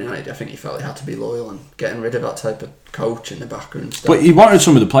coming into Man United, I think he felt he had to be loyal and getting rid of that type of coach in the backroom and stuff. But he wanted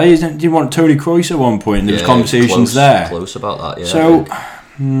some of the players, didn't he? Want Tony Kroos at one point, and there was conversations there. Close about that, yeah. So,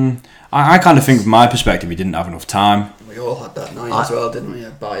 I kind of think from my perspective he didn't have enough time. We all had that night as well, didn't we?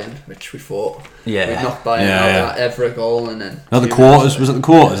 At Bayern, which we thought we'd knock Bayern out at every goal, and then... No, the quarters, was it the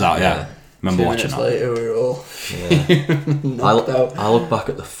quarters out? Yeah. Remember 2 watching minutes that. later we were all knocked out. I look back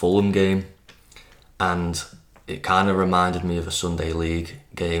at the Fulham game, and it kind of reminded me of a Sunday League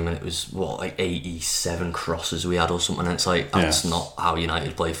game, and it was like 87 crosses we had or something, and it's like, that's not how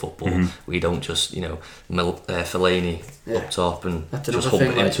United play football. We don't just, Fellaini up top and just hump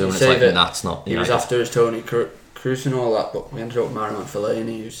it into him, and it's like, that's not United. He was after his Tony Kroos and all that, but we ended up with Marouane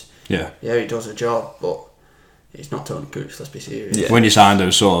Fellaini, who's he does a job, but he's not Tony Kroos, let's be serious. Yeah. When you sign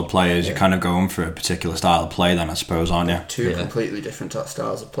those sort of players, you're kind of going for a particular style of play then, I suppose, aren't you? Two completely different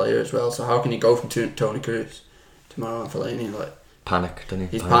styles of player as well, so how can you go from Tony Kroos to Marouane Fellaini? Like, panic, didn't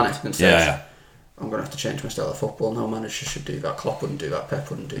he? He's panicked and says, I'm going to have to change my style of football. No manager should do that. Klopp wouldn't do that. Pep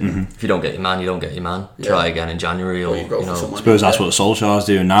wouldn't do that. If you don't get your man, you don't get your man. Try again in January, or I suppose that's what Solskjaer's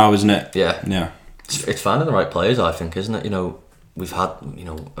doing now, isn't it? Yeah. It's finding the right players, I think, isn't it? We've had,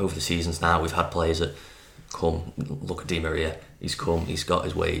 over the seasons now, we've had players that come, look at Di Maria, he's come, he's got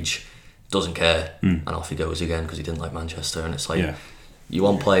his wage, doesn't care, and off he goes again because he didn't like Manchester. And it's like, you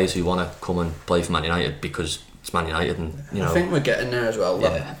want players who want to come and play for Man United because it's Man United, and I think we're getting there as well.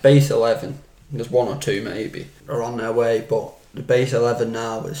 Like, base 11, there's one or two maybe are on their way, but the base 11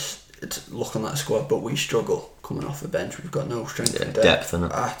 now it's looking like a squad, but we struggle coming off the bench. We've got no strength and depth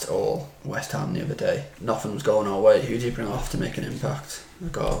at all. West Ham the other day, nothing was going our way. Who do you bring off to make an impact?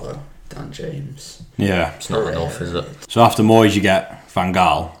 Agarlo, Dan James. Yeah, it's not enough, is it? So after Moyes, you get Van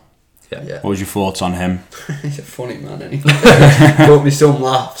Gaal. Yeah. What was your thoughts on him? He's a funny man, anyway. Brought me some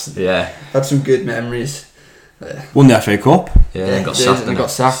laughs. Yeah, had some good memories. Won the FA Cup. Yeah, got sacked. They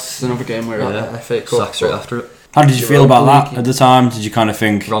got sacked. It's another game where the FA Cup. Sacked straight after it. How did you feel about that at the time? Did you kind of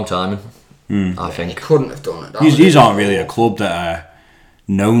think wrong timing? I think he couldn't have done it. These aren't really a club that are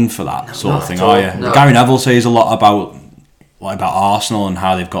known for that sort of thing, are you? No. Gary Neville says a lot about Arsenal and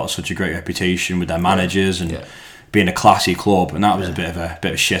how they've got such a great reputation with their managers and being a classy club, and that was a bit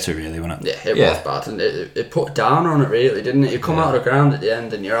of shitter, really, wasn't it? Yeah, it was bad, and it put down on it, really, didn't it? You come out of the ground at the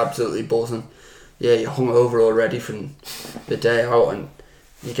end and you're absolutely buzzing. Yeah, you're hungover already from the day out, and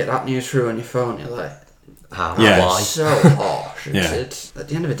you get that news through on your phone. You're like, why? It's so harsh. It's at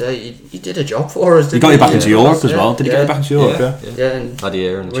the end of the day, you did a job for us. He got you back into Europe as well. Did he get you back into Europe? Yeah. And had a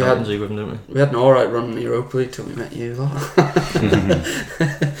year in the Champions League with him, didn't we? We had an alright run in the Europa League till we met you lot.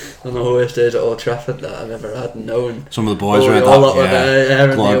 One of the worst days at Old Trafford that I've ever had. Knowing some of the boys were at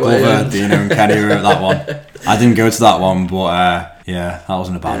that. Glover, Dino and Kenny were at that one. I didn't go to that one, but that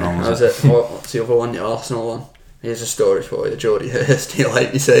wasn't a bad one, was it? What's the other one? The Arsenal one. Here's a story for you. Geordie Hurst. He'll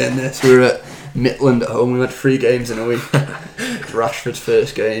hate me saying this. We were at Midland at home. We had 3 games in a week. Rashford's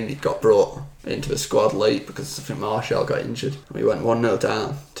first game, he got brought into the squad late because I think Martial got injured. We went 1-0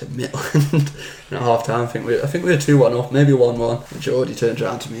 down to Midland. And at half time, I think we were 2-1 up, maybe 1-1. And Geordie turns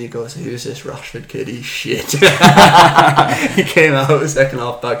around to me and goes, "Who's this Rashford kid? He's shit." He came out the second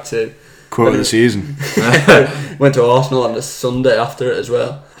half back too. Quote of the season. Went to Arsenal on the Sunday after it as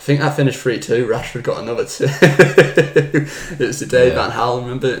well. I think that finished 3-2. Rashford got another 2. It was the day Van Halen,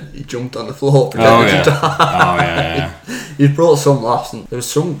 remember? He jumped on the floor. He brought some laughs, and there was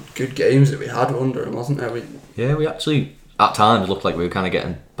some good games that we had under him, wasn't there? We actually at times looked like we were kind of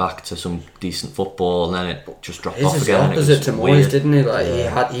getting back to some decent football, and then it just dropped off again. Opposite to Moyes, didn't he? Like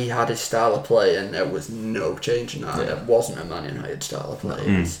he had his style of play, and there was no change in that. It wasn't a Man United style of play.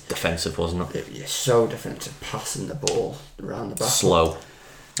 It was defensive, wasn't it? It was so defensive, passing the ball around the back. Slow.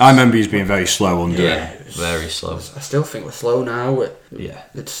 I remember he's being very slow under it. Very slow. I still think we're slow now.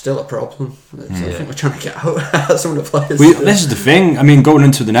 It's still a problem. I think we're trying to get out some of the players. This is the thing. I mean, going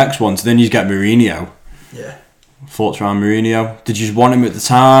into the next one, so then you get Mourinho. Yeah. Thoughts around Mourinho? Did you want him at the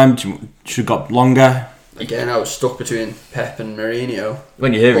time? Should have got longer? Again, I was stuck between Pep and Mourinho.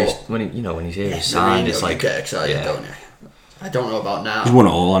 When you hear when he's here, he's signed. It's like you get excited, don't you? I don't know about now. He's won it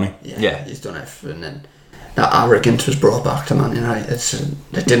all, hasn't he? Yeah, he's done everything. And that arrogance was brought back to Man United.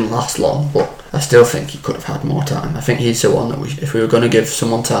 It didn't last long, but I still think he could have had more time. I think he's the one that if we were going to give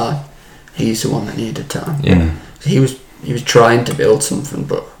someone time, he's the one that needed time. Yeah, he was trying to build something,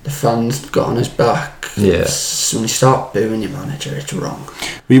 but the fans got on his back. Yeah, when you start booing your manager, it's wrong.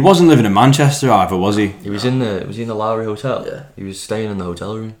 He wasn't living in Manchester either, was he? He was in the Lowry Hotel. Yeah, he was staying in the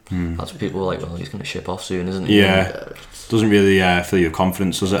hotel room. That's what people were like. Well, he's going to ship off soon, isn't he? Yeah. Doesn't really fill your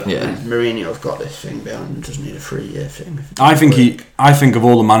confidence, does it? Yeah, Mourinho's got this thing behind him. Doesn't need a 3-year thing. I think of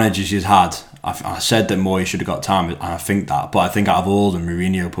all the managers he's had, I said that Moyes should have got time, and I think that. But I think out of all of them,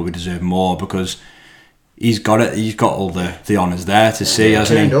 Mourinho probably deserved more because he's got it. He's got all the honours there to see,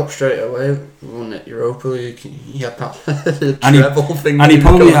 hasn't he? Turned up straight away, won it Europa League. He had that And treble thing. And he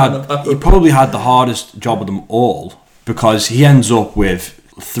probably had had the hardest job of them all because he ends up with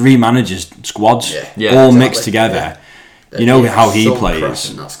 3 managers' squads all mixed together. Yeah. You know how he plays.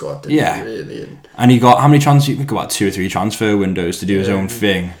 In that squad, Yeah. really. And he got how many transfer? I think about 2 or 3 transfer windows to do his own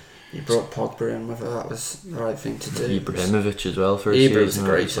thing. He brought Pogba in, whether that was the right thing to do. Ibrahimovic as well for a Ibra was season. a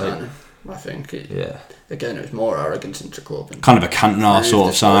great signing, I think. Again, it was more arrogance into club. And Kind of a Cantona sort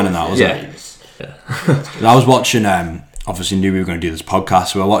of signing that, wasn't it? I was watching. Obviously, knew we were going to do this podcast,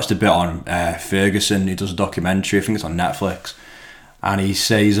 so I watched a bit on Ferguson. He does a documentary. I think it's on Netflix, and he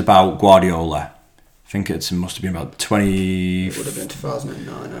says about Guardiola. I think it must have been about 20. It would have been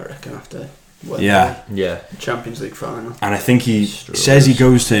 2009, I reckon, after. Champions League final. And I think he says he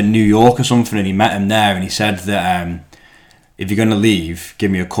goes to New York or something, and he met him there, and he said that if you're going to leave,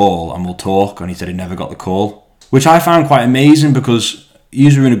 give me a call and we'll talk. And he said he never got the call, which I found quite amazing because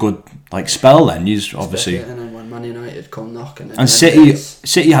you were in a good spell then. You obviously. And then when Man United come knocking, and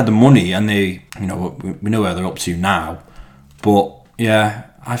City had the money, and they, we know where they're up to now, but yeah.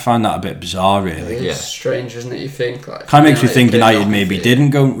 I find that a bit bizarre, really. It's strange, isn't it? You think kind of makes me think United maybe didn't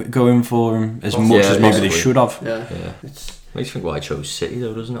go in for him as much as maybe they should have. Yeah. Makes you think why I chose City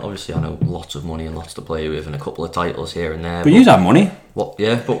though, doesn't it? Obviously, I know lots of money and lots to play with, and a couple of titles here and there. But you had money. What?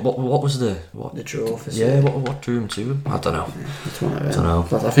 Yeah, but what was the draw for City? Yeah, what drew him to him? I don't know. I don't know.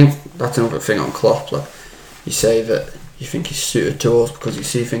 But I think that's another thing on Klopp. Like you say that you think he's suited to us because you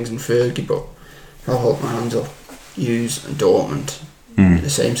see things in Fergie, but I'll hold my hands up. Hughes and Dortmund. The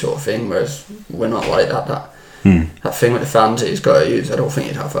same sort of thing, whereas we're not like that. That thing with the fans that he's got to use, I don't think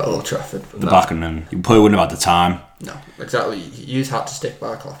he'd have at Old Trafford. The back and then you probably wouldn't have had the time. No, exactly. Hughes had to stick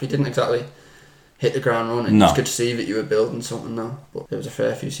by Klopp. He didn't exactly hit the ground running. No. You could see that you were building something now. But there was a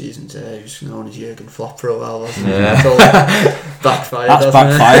fair few seasons there. He was known as Jurgen Klopp for a while, wasn't he? Yeah. It's all backfired. That's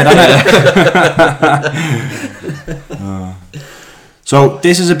backfired, hasn't it? So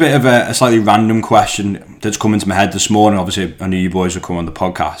this is a bit of a slightly random question that's come into my head this morning. Obviously, I knew you boys would come on the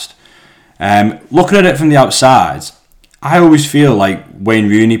podcast. Looking at it from the outside, I always feel like Wayne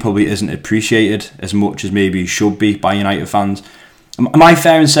Rooney probably isn't appreciated as much as maybe he should be by United fans. Am I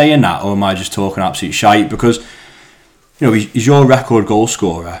fair in saying that, or am I just talking absolute shite? Because he's your record goal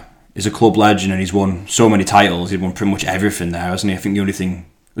scorer. He's a club legend, and he's won so many titles. He's won pretty much everything there, hasn't he? I think the only thing,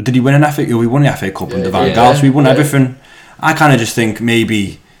 did he win an FA? We won the FA Cup under Van Gaal, so he won everything. I kind of just think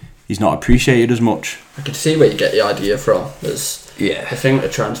maybe he's not appreciated as much. I can see where you get the idea from. There's the Yeah. thing with the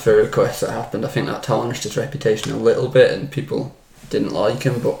transfer request that happened. I think that tarnished his reputation a little bit, and people didn't like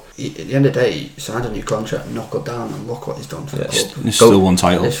him. But at the end of the day, he signed a new contract, knuckled down, and look what he's done for the club. There's still one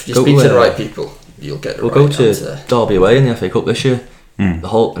title. If you speak to the right people, you'll get the right We'll go to answer. Derby away in the FA Cup this year. The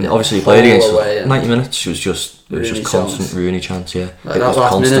whole, and obviously he played against us 90 minutes. It was just constant chance. Rooney chance. Yeah, Like it that was last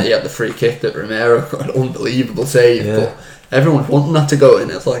constant. minute, he had the free kick that Romero got an unbelievable save. Yeah. But everyone's wanting that to go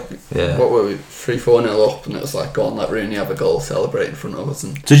in. It's like, Yeah. what were we, 3-4-0 up, and it was like, go on, let Rooney have a goal, celebrate in front of us.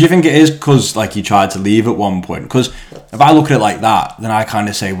 And So do you think it is because he tried to leave at one point? Because if I look at it like that, then I kind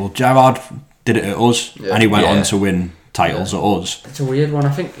of say, well, Gerrard did it at us, and he went on to win titles at us. it's a weird one.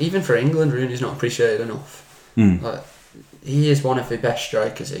 I think even for England, Rooney's not appreciated enough. Like, he is one of the best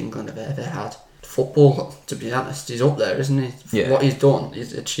strikers England have ever had. Football, to be honest, he's up there, isn't he? Yeah. What he's done,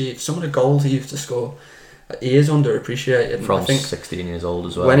 he's achieved. Some of the goals he used to score, he is underappreciated. And From I think 16 years old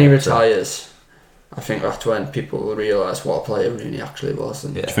as well. when he retires, I think that's when people will realise what a player Rooney actually was.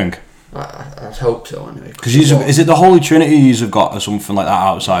 And Do you think? I'd hope so anyway. Because is it the Holy Trinity you've got or something like that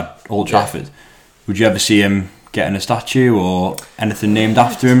outside Old Trafford? Would you ever see him getting a statue or anything named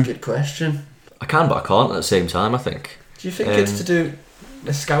after him? Good question. I can, but I can't at the same time. I think. Do you think it's to do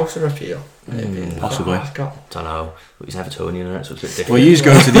the Scouser appeal? Maybe. Possibly. Don't know. But he's Evertonian, and so it's a bit different. Well, you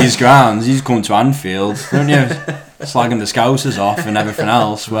go to these grounds, you come to Anfield, don't you? Slagging the Scousers off and everything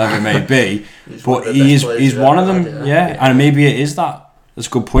else, wherever it may be. But he's one of them, yeah. And maybe it is that. That's a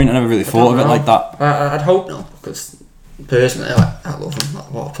good point. I never really thought of it like that. I'd hope not, because personally, I love him.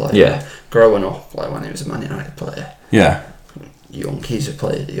 Like, what a player. Yeah. Growing up, like when he was a Man United player, Yeah. young he's a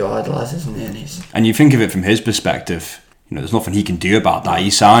player that you idolise, isn't he? And you think of it from his perspective, there's nothing he can do about that. He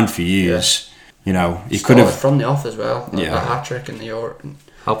signed for years. He could have from the off as well. Like Yeah. that hat trick in the Europe.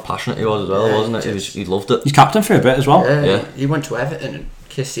 How passionate he was as well, Yeah, wasn't it? He loved it. He's captain for a bit as well. Yeah. He went to Everton and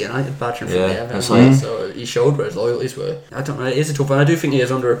kissed the United badge in front Yeah, of Everton. that's right. So he showed where his loyalties were. I don't know. It is a tough one. I do think he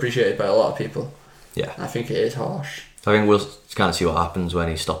is underappreciated by a lot of people. Yeah. I think it is harsh. I think we'll kind of see what happens when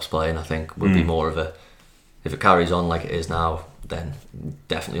he stops playing. I think would be more of a, if it carries on like it is now, then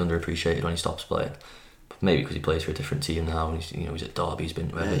definitely underappreciated when he stops playing. Maybe because he plays for a different team now, and he's at Derby. He's been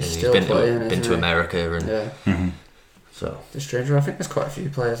to Everton, he's been to America, and so the stranger. I think there's quite a few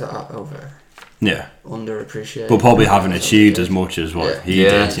players that are underappreciated, but probably haven't achieved as much as what he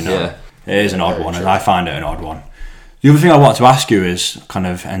did. It is an odd one, and I find it an odd one. The other thing I want to ask you is kind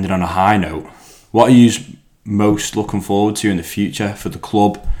of ending on a high note. What are you most looking forward to in the future for the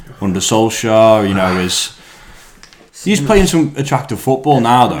club under Solskjaer? He's playing some attractive football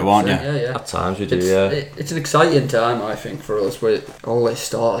now, though, aren't you? Yeah. At times we do, It's an exciting time, I think, for us. We always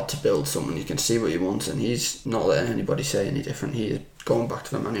started to build someone. You can see what he wants, and he's not letting anybody say any different. He is going back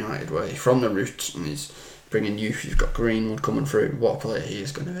to the Man United way, from the roots, and he's bringing youth. You've got Greenwood coming through. What a player he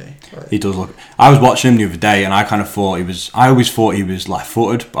is going to be. He does look. I was watching him the other day, and I kind of thought he was. I always thought he was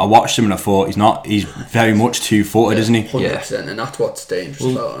left-footed, but I watched him and I thought he's not. He's very much two-footed, isn't he? 100%, and that's what's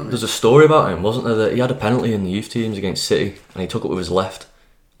dangerous about him. There's a story about him, wasn't there? That he had a penalty in the youth teams against City, and he took it with his left,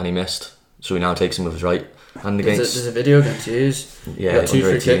 and he missed. So he now takes him with his right. And against there's a video against Hughes. Yeah, he got 2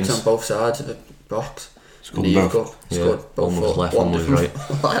 free kicks on both sides of the box. Scored both. Scored both. One was left, one was right.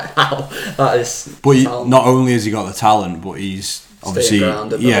 Wow, that is. But not only has he got the talent, but he's obviously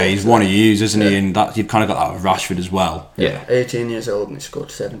he's one of yous, isn't he? And that you've kind of got that with Rashford as well. Yeah, 18 years old and he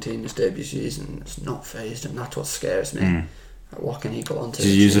scored 17 in his debut season. It's not phased, and that's what scares me. What can he go on to?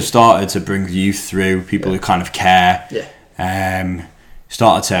 You have started to bring youth through, people who kind of care. Yeah.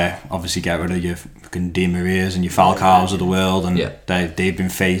 Started to obviously get rid of your fucking Di Marias and your Falcaos of the world, and they've been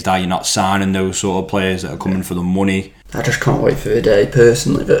phased out. You're not signing those sort of players that are coming for the money. I just can't wait for the day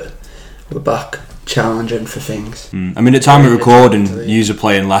personally that we're back challenging for things. I mean, at time of recording, yous are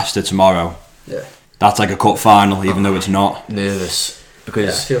playing Leicester tomorrow. Yeah. That's like a cup final, even though it's not. Nervous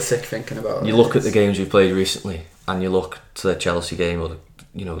because I feel sick thinking about it. You look at the games we've played recently, and you look to the Chelsea game or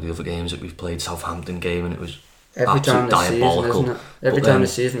the other games that we've played, Southampton game, and it was every time this diabolical. season, isn't it? Every time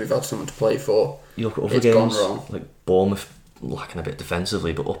this season we've had someone to play for. You look at other it's games gone wrong. like Bournemouth lacking a bit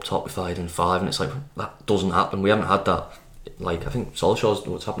defensively, but up top with 5 and it's like that doesn't happen. We haven't had that. Like I think Solskjaer's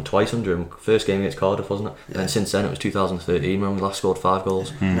what's happened twice under him. First game against Cardiff, wasn't it? And then since then it was 2013 when we last scored 5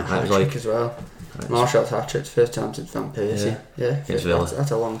 goals. And it was like as well. Marshall's hat-trick, first time since Van Persie.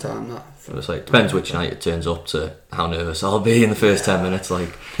 That's a long time. That it's like depends which night it turns up to how nervous I'll be in the first 10 minutes.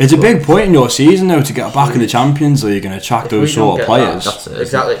 Like it's a big point in your season though to get back in the Champions League and attract those sort of players. That's it,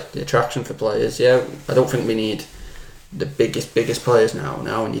 exactly, the attraction for players. Yeah, I don't think we need the biggest players now.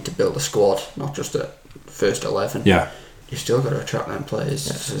 Now we need to build a squad, not just a first 11. Yeah. You've still got to attract them players.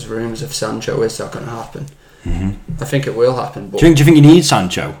 There's rumours of Sancho. Is that going to happen? I think it will happen. But do you think you need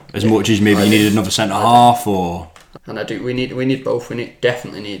Sancho as much as maybe you needed another centre half, or? And I do. We need both. We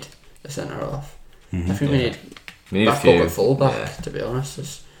definitely need a centre half. I think we need back up at full back. To be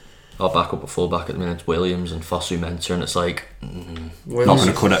honest, our backup at full back at the minute Williams and Fosu Mensah, and it's like not going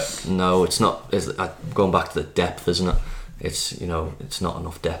to cut it. No, it's not. Going back to the depth, isn't it? It's it's not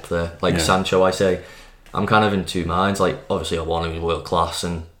enough depth there. Like Sancho, I say. I'm kind of in two minds. Like, obviously, I want him in world class,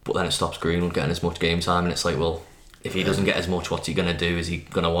 but then it stops Greenwood getting as much game time, and it's like, well, if he doesn't get as much, what's he going to do? Is he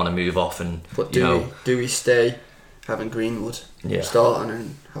going to want to move off? And but do we stay having Greenwood starting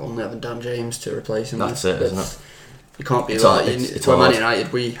and only having Dan James to replace him? That's it, isn't it? You can't be like it's Man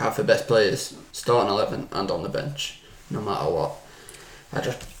United. We have the best players starting 11 and on the bench, no matter what. I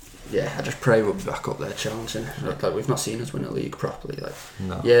just pray we'll be back up there challenging. Like we've not seen us win a league properly.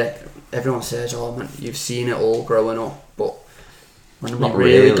 Everyone says, "Oh man, you've seen it all growing up," but when we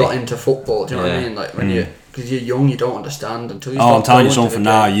really got into football, do you know what I mean? Like when because you're young, you don't understand until you. I'm telling you something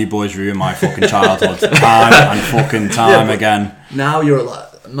now. You boys ruined my fucking childhood time and fucking time again. Now you're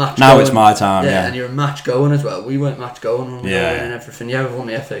like match. Now going. It's my time. Yeah, and you're a match going as well. We weren't match going when we were winning everything. Yeah, we've won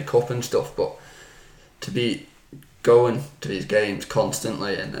the FA Cup and stuff, but to be going to these games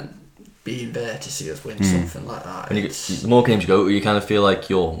constantly and then being there to see us win something like that. And the more games you go to, you kind of feel like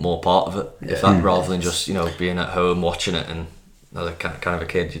you're more part of it, rather than just being at home watching it and another kind of a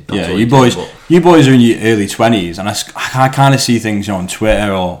kid. You boys are in your early 20s, and I kind of see things on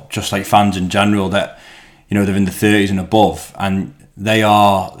Twitter or just like fans in general that they're in the 30s and above, and they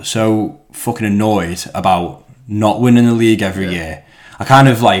are so fucking annoyed about not winning the league every year. I kind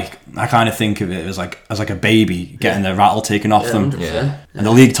of think of it as like a baby getting their rattle taken off them. And the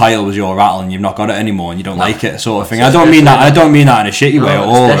league title was your rattle, and you've not got it anymore, and you don't like it, sort of thing. I don't mean that in a shitty way at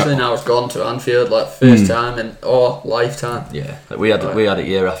all. Especially now it's gone to Anfield, like first time in lifetime. Yeah, like we had it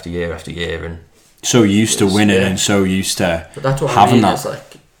year after year after year, and so used to winning and so used to but that's what having I mean, that.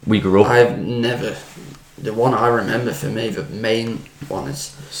 like we grew up. I've never the one I remember for me, the main one is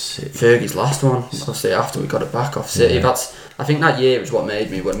City. Fergie's last one. Obviously, after we got it back off City, Yeah. I think that year was what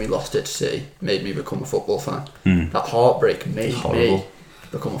made me, when we lost it to City, made me become a football fan. That heartbreak made me Horrible.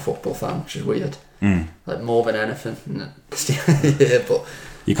 become a football fan, which is weird. Mm. Like more than anything. Yeah, but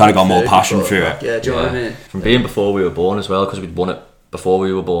You kind of got more Fergie passion brought through back. it. Yeah, do you know what I mean? From being before we were born as well, because we'd won it before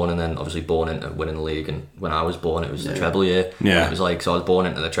we were born, and then obviously born into winning the league. And when I was born, it was the treble year. Yeah. And it was like, so I was born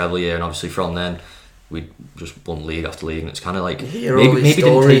into the treble year, and obviously from then we just won league after league, and it's kind of like You hear all these maybe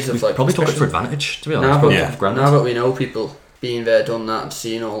didn't stories take, of, we like, probably took it for especially- advantage, to be honest. Now, Probably but, took it for granted. now that we know people being there, done that, and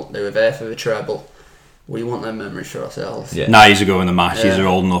seeing all they were there for the treble, we want them memories for ourselves. Yeah. Now he's going the match. Yeah. He's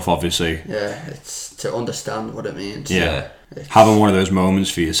old enough, obviously. Yeah, it's to understand what it means. Yeah. It's- Having one of those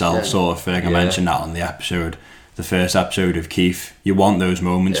moments for yourself, Yeah. sort of thing. I Yeah. mentioned that on the episode, the first episode of Keith. You want those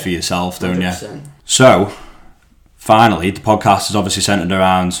moments Yeah. for yourself, don't you? 100%. So, finally, the podcast is obviously centered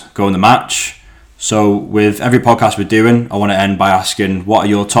around going the match. So, with every podcast we're doing, I want to end by asking, what are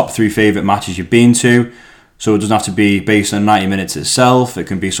your top 3 favourite matches you've been to? So, it doesn't have to be based on 90 minutes itself. It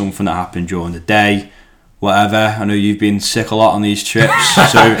can be something that happened during the day, whatever. I know you've been sick a lot on these trips.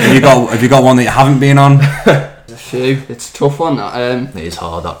 So, have you got one that you haven't been on? There's a few. It's a tough one. That. It is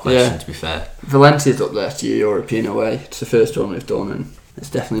hard, that question, Yeah. to be fair. Valencia's up there to your European away. It's the first one we've done, and it's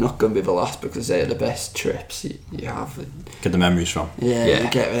definitely not going to be the last, because they are the best trips you have. Get the memories from. Yeah, Yeah. you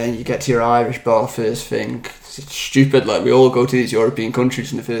get there, you get to your Irish bar first thing. It's stupid, like we all go to these European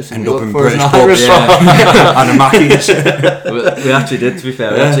countries, and the first thing End we up look in for is an British Irish pubs, bar. And a Mackey's. We actually did, to be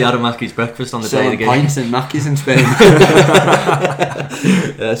fair. We Yeah. actually had a Mackey's breakfast on the day of Selling the game. pints and Mackies in Spain.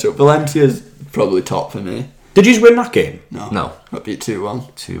 Yeah, so Valencia's probably top for me. Did you win that game? No. Got beat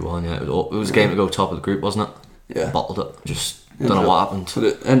 2-1. 2-1, yeah. It was a game to go top of the group, wasn't it? Yeah. Bottled it. Just don't know what happened. But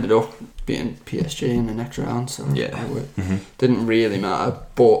it ended up beating PSG in the next round, so Yeah. it didn't really matter.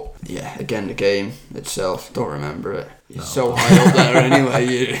 But yeah, again, the game itself, don't remember it. You're so high up there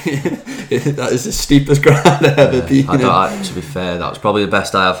anyway. That is the steepest ground I've ever been in. To be fair, that was probably the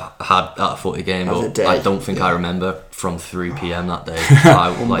best I've had at a footy game, As a but day, I don't think yeah. I remember from 3 PM that day.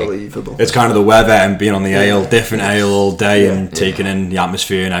 Like, Unbelievable. It's kind of the weather and being on the ale, different ale all day, Yeah. and taking in the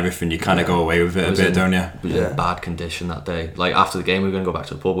atmosphere and everything. You kind of go away with it a bit, don't you? It was Yeah. in bad condition that day. Like after the game, we were going to go back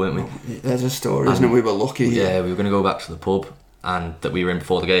to the pub, weren't we? There's a story, isn't it? We were lucky. Yeah, we were going to go back to the pub, and that we were in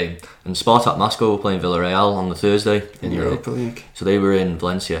before the game. And Spartak Moscow were playing Villarreal on the Thursday in Europe. Europa League. So they were in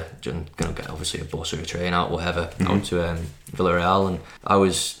Valencia, going to get obviously a bus or a train out, whatever, out to Villarreal, and I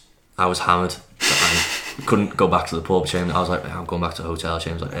was hammered. And couldn't go back to the pub. Shane, I was like, I'm going back to the hotel.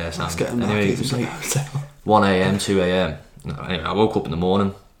 Shane was like, yeah, Sam. Let's get a Anyway, it Mackies was in like the hotel. 1 a.m, 2 a.m. No, anyway, I woke up in the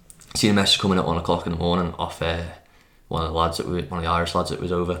morning, seen a message coming at 1 o'clock in the morning off one of the Irish lads that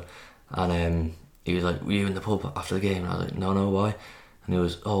was over, and he was like, "Were you in the pub after the game?" And I was like, "No, why?" And he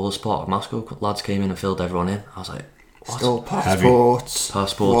was, "Oh, the Spartak Moscow lads came in and filled everyone in." I was like, "What?" Stole passports.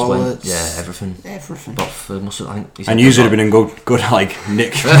 Passports wallets, went, everything. Everything. But for must have, I think he said And you they should have got- been in good like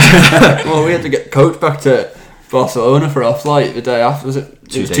nick. Well, we had to get coach back to Barcelona for our flight the day after. Was it?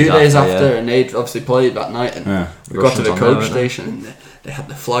 It was 2 days after, yeah. and they'd obviously played that night. And Yeah. we got to Russians the on coach there, weren't they? station, and they had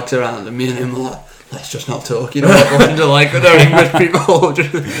the flags around, and me and him were like, let's just not talk, you know, what Russians are like, they're English people,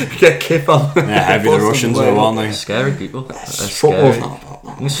 just get kip on. Yeah, heavy the Russians are, aren't they? Scary people. They're Football's scary. not about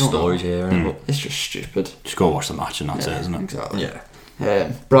that. There's stories here, innit, It's just stupid. Just go watch the match and that's it, isn't it? Exactly. but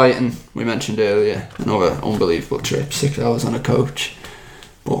yeah. Brighton, we mentioned earlier, another unbelievable trip, 6 hours on a coach,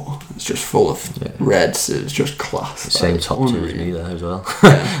 but it's just full of Reds. It was just class. Same Like, top two as unreal. me there as well.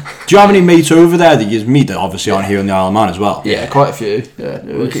 Do you have any mates over there that you meet that obviously aren't here in the Isle of Man as well? Yeah, quite a few. Yeah, it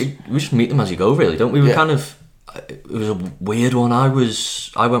was, We just meet them as you go, really, don't we? We Yeah. kind of. It was a weird one. I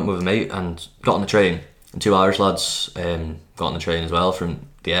went with a mate and got on the train, and 2 Irish lads got on the train as well from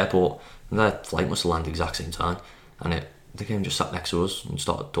the airport, and their flight must have landed exact same time, and they came just sat next to us and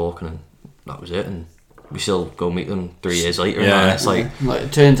started talking, and that was it. And we still go meet them 3 years later. Yeah. And it's like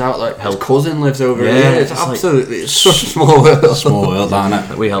it turns out like his Help. cousin lives over Yeah, here. It's it's like- absolutely it's such a small world. Small world,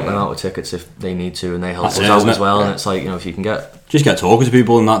 isn't it? we help them out with tickets if they need to, and they help That's us it, out isn't as it? well. Yeah. And it's like, if you can get, Just get talking to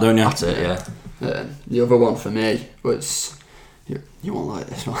people and that, don't you? that's it. Yeah. The other one for me was you won't like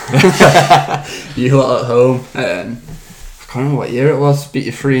this one. You lot at home. I can't remember what year it was. Beat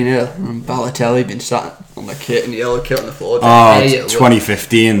you 3-0, and Balotelli been sat on the kit and the yellow kit on the floor. Oh, De Gea was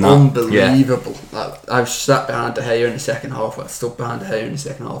 2015 that. unbelievable. Like, I was sat behind De Gea in the second half. I stood behind De Gea in the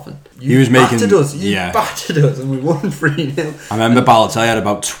second half, and He was making- battered us. You yeah. battered us, and we won 3-0. I remember Balotelli had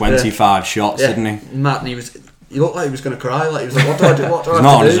about 25 shots, didn't he? Matt, and he looked like he was going to cry. Like he was like, "What do I do? What do I He's have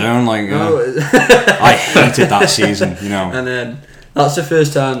not to on do?" his own, like, No. I hated that season, you know. And then that's the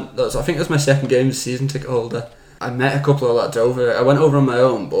first time. I think it was my second game as season ticket holder. I met a couple of lads over. I went over on my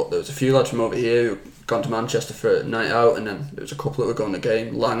own, but there was a few lads from over here who gone to Manchester for a night out, and then there was a couple that were going to the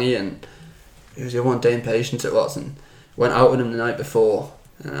game, Langy and it was the other one, Dane Patience it was, and went out with him the night before,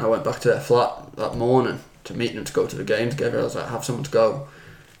 and I went back to their flat that morning to meet them to go to the game together. I was like, have someone to go.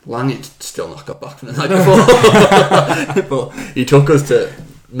 Langy still not got back from the night before, but he took us to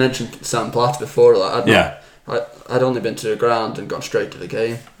mention Sam Platt before. Like, I'd only been to the ground and gone straight to the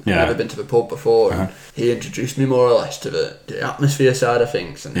game. I'd never been to the pub before, and he introduced me more or less to the atmosphere side of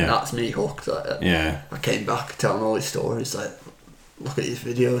things, and that's me hooked. Like, I came back telling all these stories, like, look at these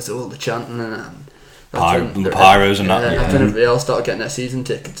videos, all the chanting and the pyros and that. After everybody else started getting their season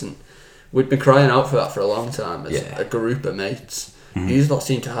tickets, and we'd been crying out for that for a long time as a group of mates. You lot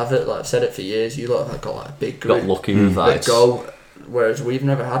seem to have it. Like I've said it for years. You lot have got like a big group. Got lucky with that. Whereas we've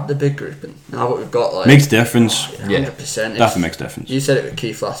never had the big group, and now what we've got, like, makes difference. 100%. Definitely makes difference. You said it with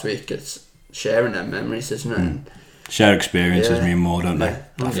Keith last week. It's sharing them memories, isn't it? And shared experiences mean more, don't they?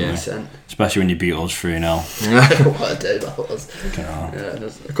 100%. Especially when you beat us 3-0. What a day that was.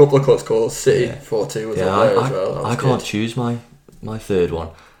 There's a couple of close calls. City 4-2 was up there as well. I can't choose my third one.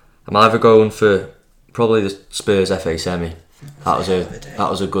 I'm either going for probably the Spurs FA semi. That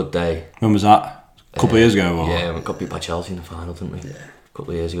was a good day. When was that? A couple of years ago? Or? Yeah, we got beat by Chelsea in the final, didn't we? Yeah. A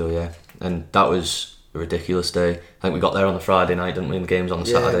couple of years ago, yeah. And that was a ridiculous day. I think we got there on the Friday night, didn't we? And the game's on the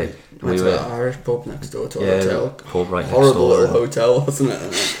Saturday. We went to that Irish pub next door to our hotel. Pub right next Horrible door. little hotel, wasn't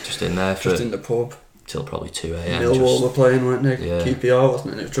it? Just in there just in the pub. Till probably 2 a.m. Millwall were playing, weren't they? Yeah. QPR,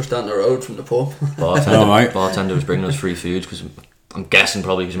 wasn't it? It was just down the road from the pub. Bartender was bringing us free food because I'm guessing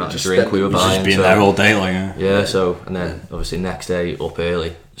probably because of the amount of drink we were buying. Just being there all day, like and then obviously next day up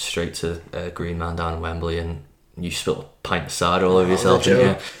early, straight to Green Man down in Wembley, and you spilled a pint of cider all over yourself, didn't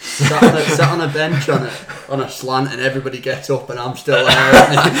you? Sat on a bench on a slant, and everybody gets up, and I'm still there.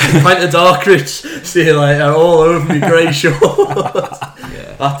 Pint of Darkridge, see you later, all over me grey shorts.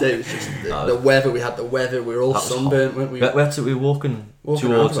 That day was just the weather. We had the weather. We were all sunburnt, weren't we? We were walking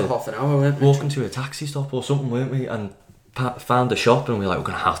towards for half an hour, weren't we? Walking to a taxi stop or something, weren't we? And found a shop, and we were like, we're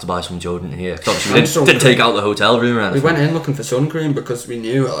going to have to buy some deodorant in here. Because obviously we didn't take out the hotel room or anything. We went in looking for sun cream because we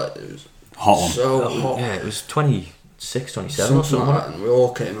knew it was hot. So hot. Yeah, it was 26, 27 or something. Like that, and we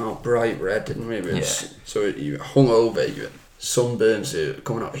all came out bright red, didn't we? So you hung over, you had sunburns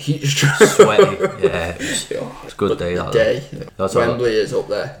coming out of heat stroke. Sweaty. Yeah, it was a good day. Wembley is up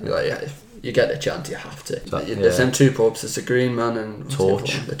there. If you get a chance, you have to. There's them two pubs. There's the Green Man and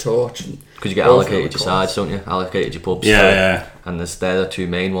Torch. The Torch. Because you get allocated your sides, don't you? Allocated your pubs. Yeah. And they're the two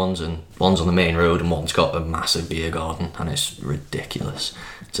main ones, and one's on the main road, and one's got a massive beer garden, and it's ridiculous.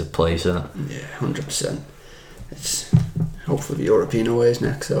 It's a place, isn't it? Yeah, 100%. It's hopefully the European aways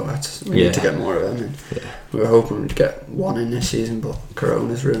next, so we need to get more of them. And we were hoping we'd get one in this season, but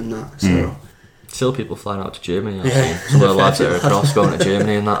Corona's ruined that. So. Still people flying out to Germany. I've seen some of the lads that are across going to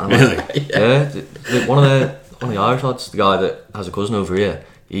Germany and that. And really? One of the Irish lads, the guy that has a cousin over here,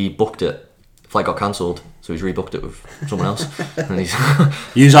 he booked it. Flight got cancelled, so he's rebooked it with someone else. And he's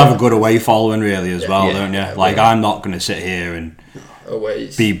you have a good away following, really, as well, don't you? I'm not going to sit here and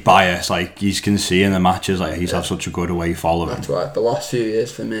be biased. Like you can see in the matches, like he's have such a good away following. That's right. The last few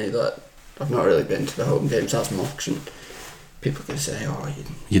years for me, I've not really been to the home games as much, and people can say,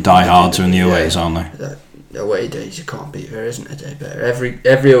 you die hards in the aways, aren't they? The away days you can't beat. There isn't a day better.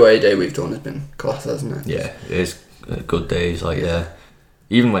 Every away day we've done has been class, hasn't it? Yeah, it is good days.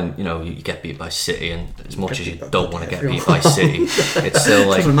 Even when you get beat by City, and as much as you don't want to get beat by City, it's still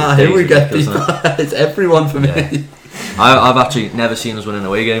like doesn't matter who we get beat by. It's everyone for me. Yeah. I've actually never seen us win an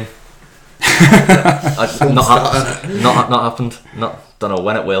away game. Not happened. Don't know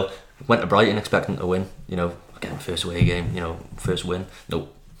when it will. Went to Brighton expecting to win. Again, first away game. First win.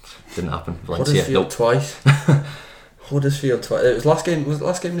 Nope, didn't happen. Valencia. Huddersfield twice. Huddersfield twice. It was last game of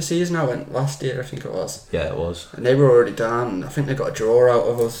the season. I went last year, I think it was. Yeah, it was. And they were already down. And I think they got a draw out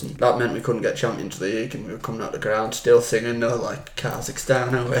of us, and that meant we couldn't get Champions League. And we were coming out the ground, still singing, like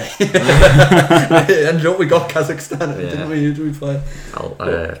Kazakhstan away. Ended up we got Kazakhstan, didn't we? Who did we play?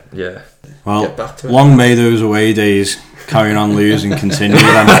 Yeah. Well, get back to it. Long may those away days carrying on losing continue.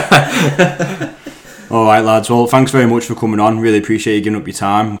 All right, lads. Well, thanks very much for coming on. Really appreciate you giving up your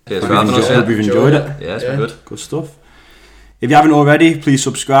time. Cheers for having us. Hope you've enjoyed it. Yeah, it's been good. Good stuff. If you haven't already, please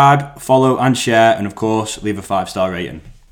subscribe, follow and share, and of course leave a 5-star rating.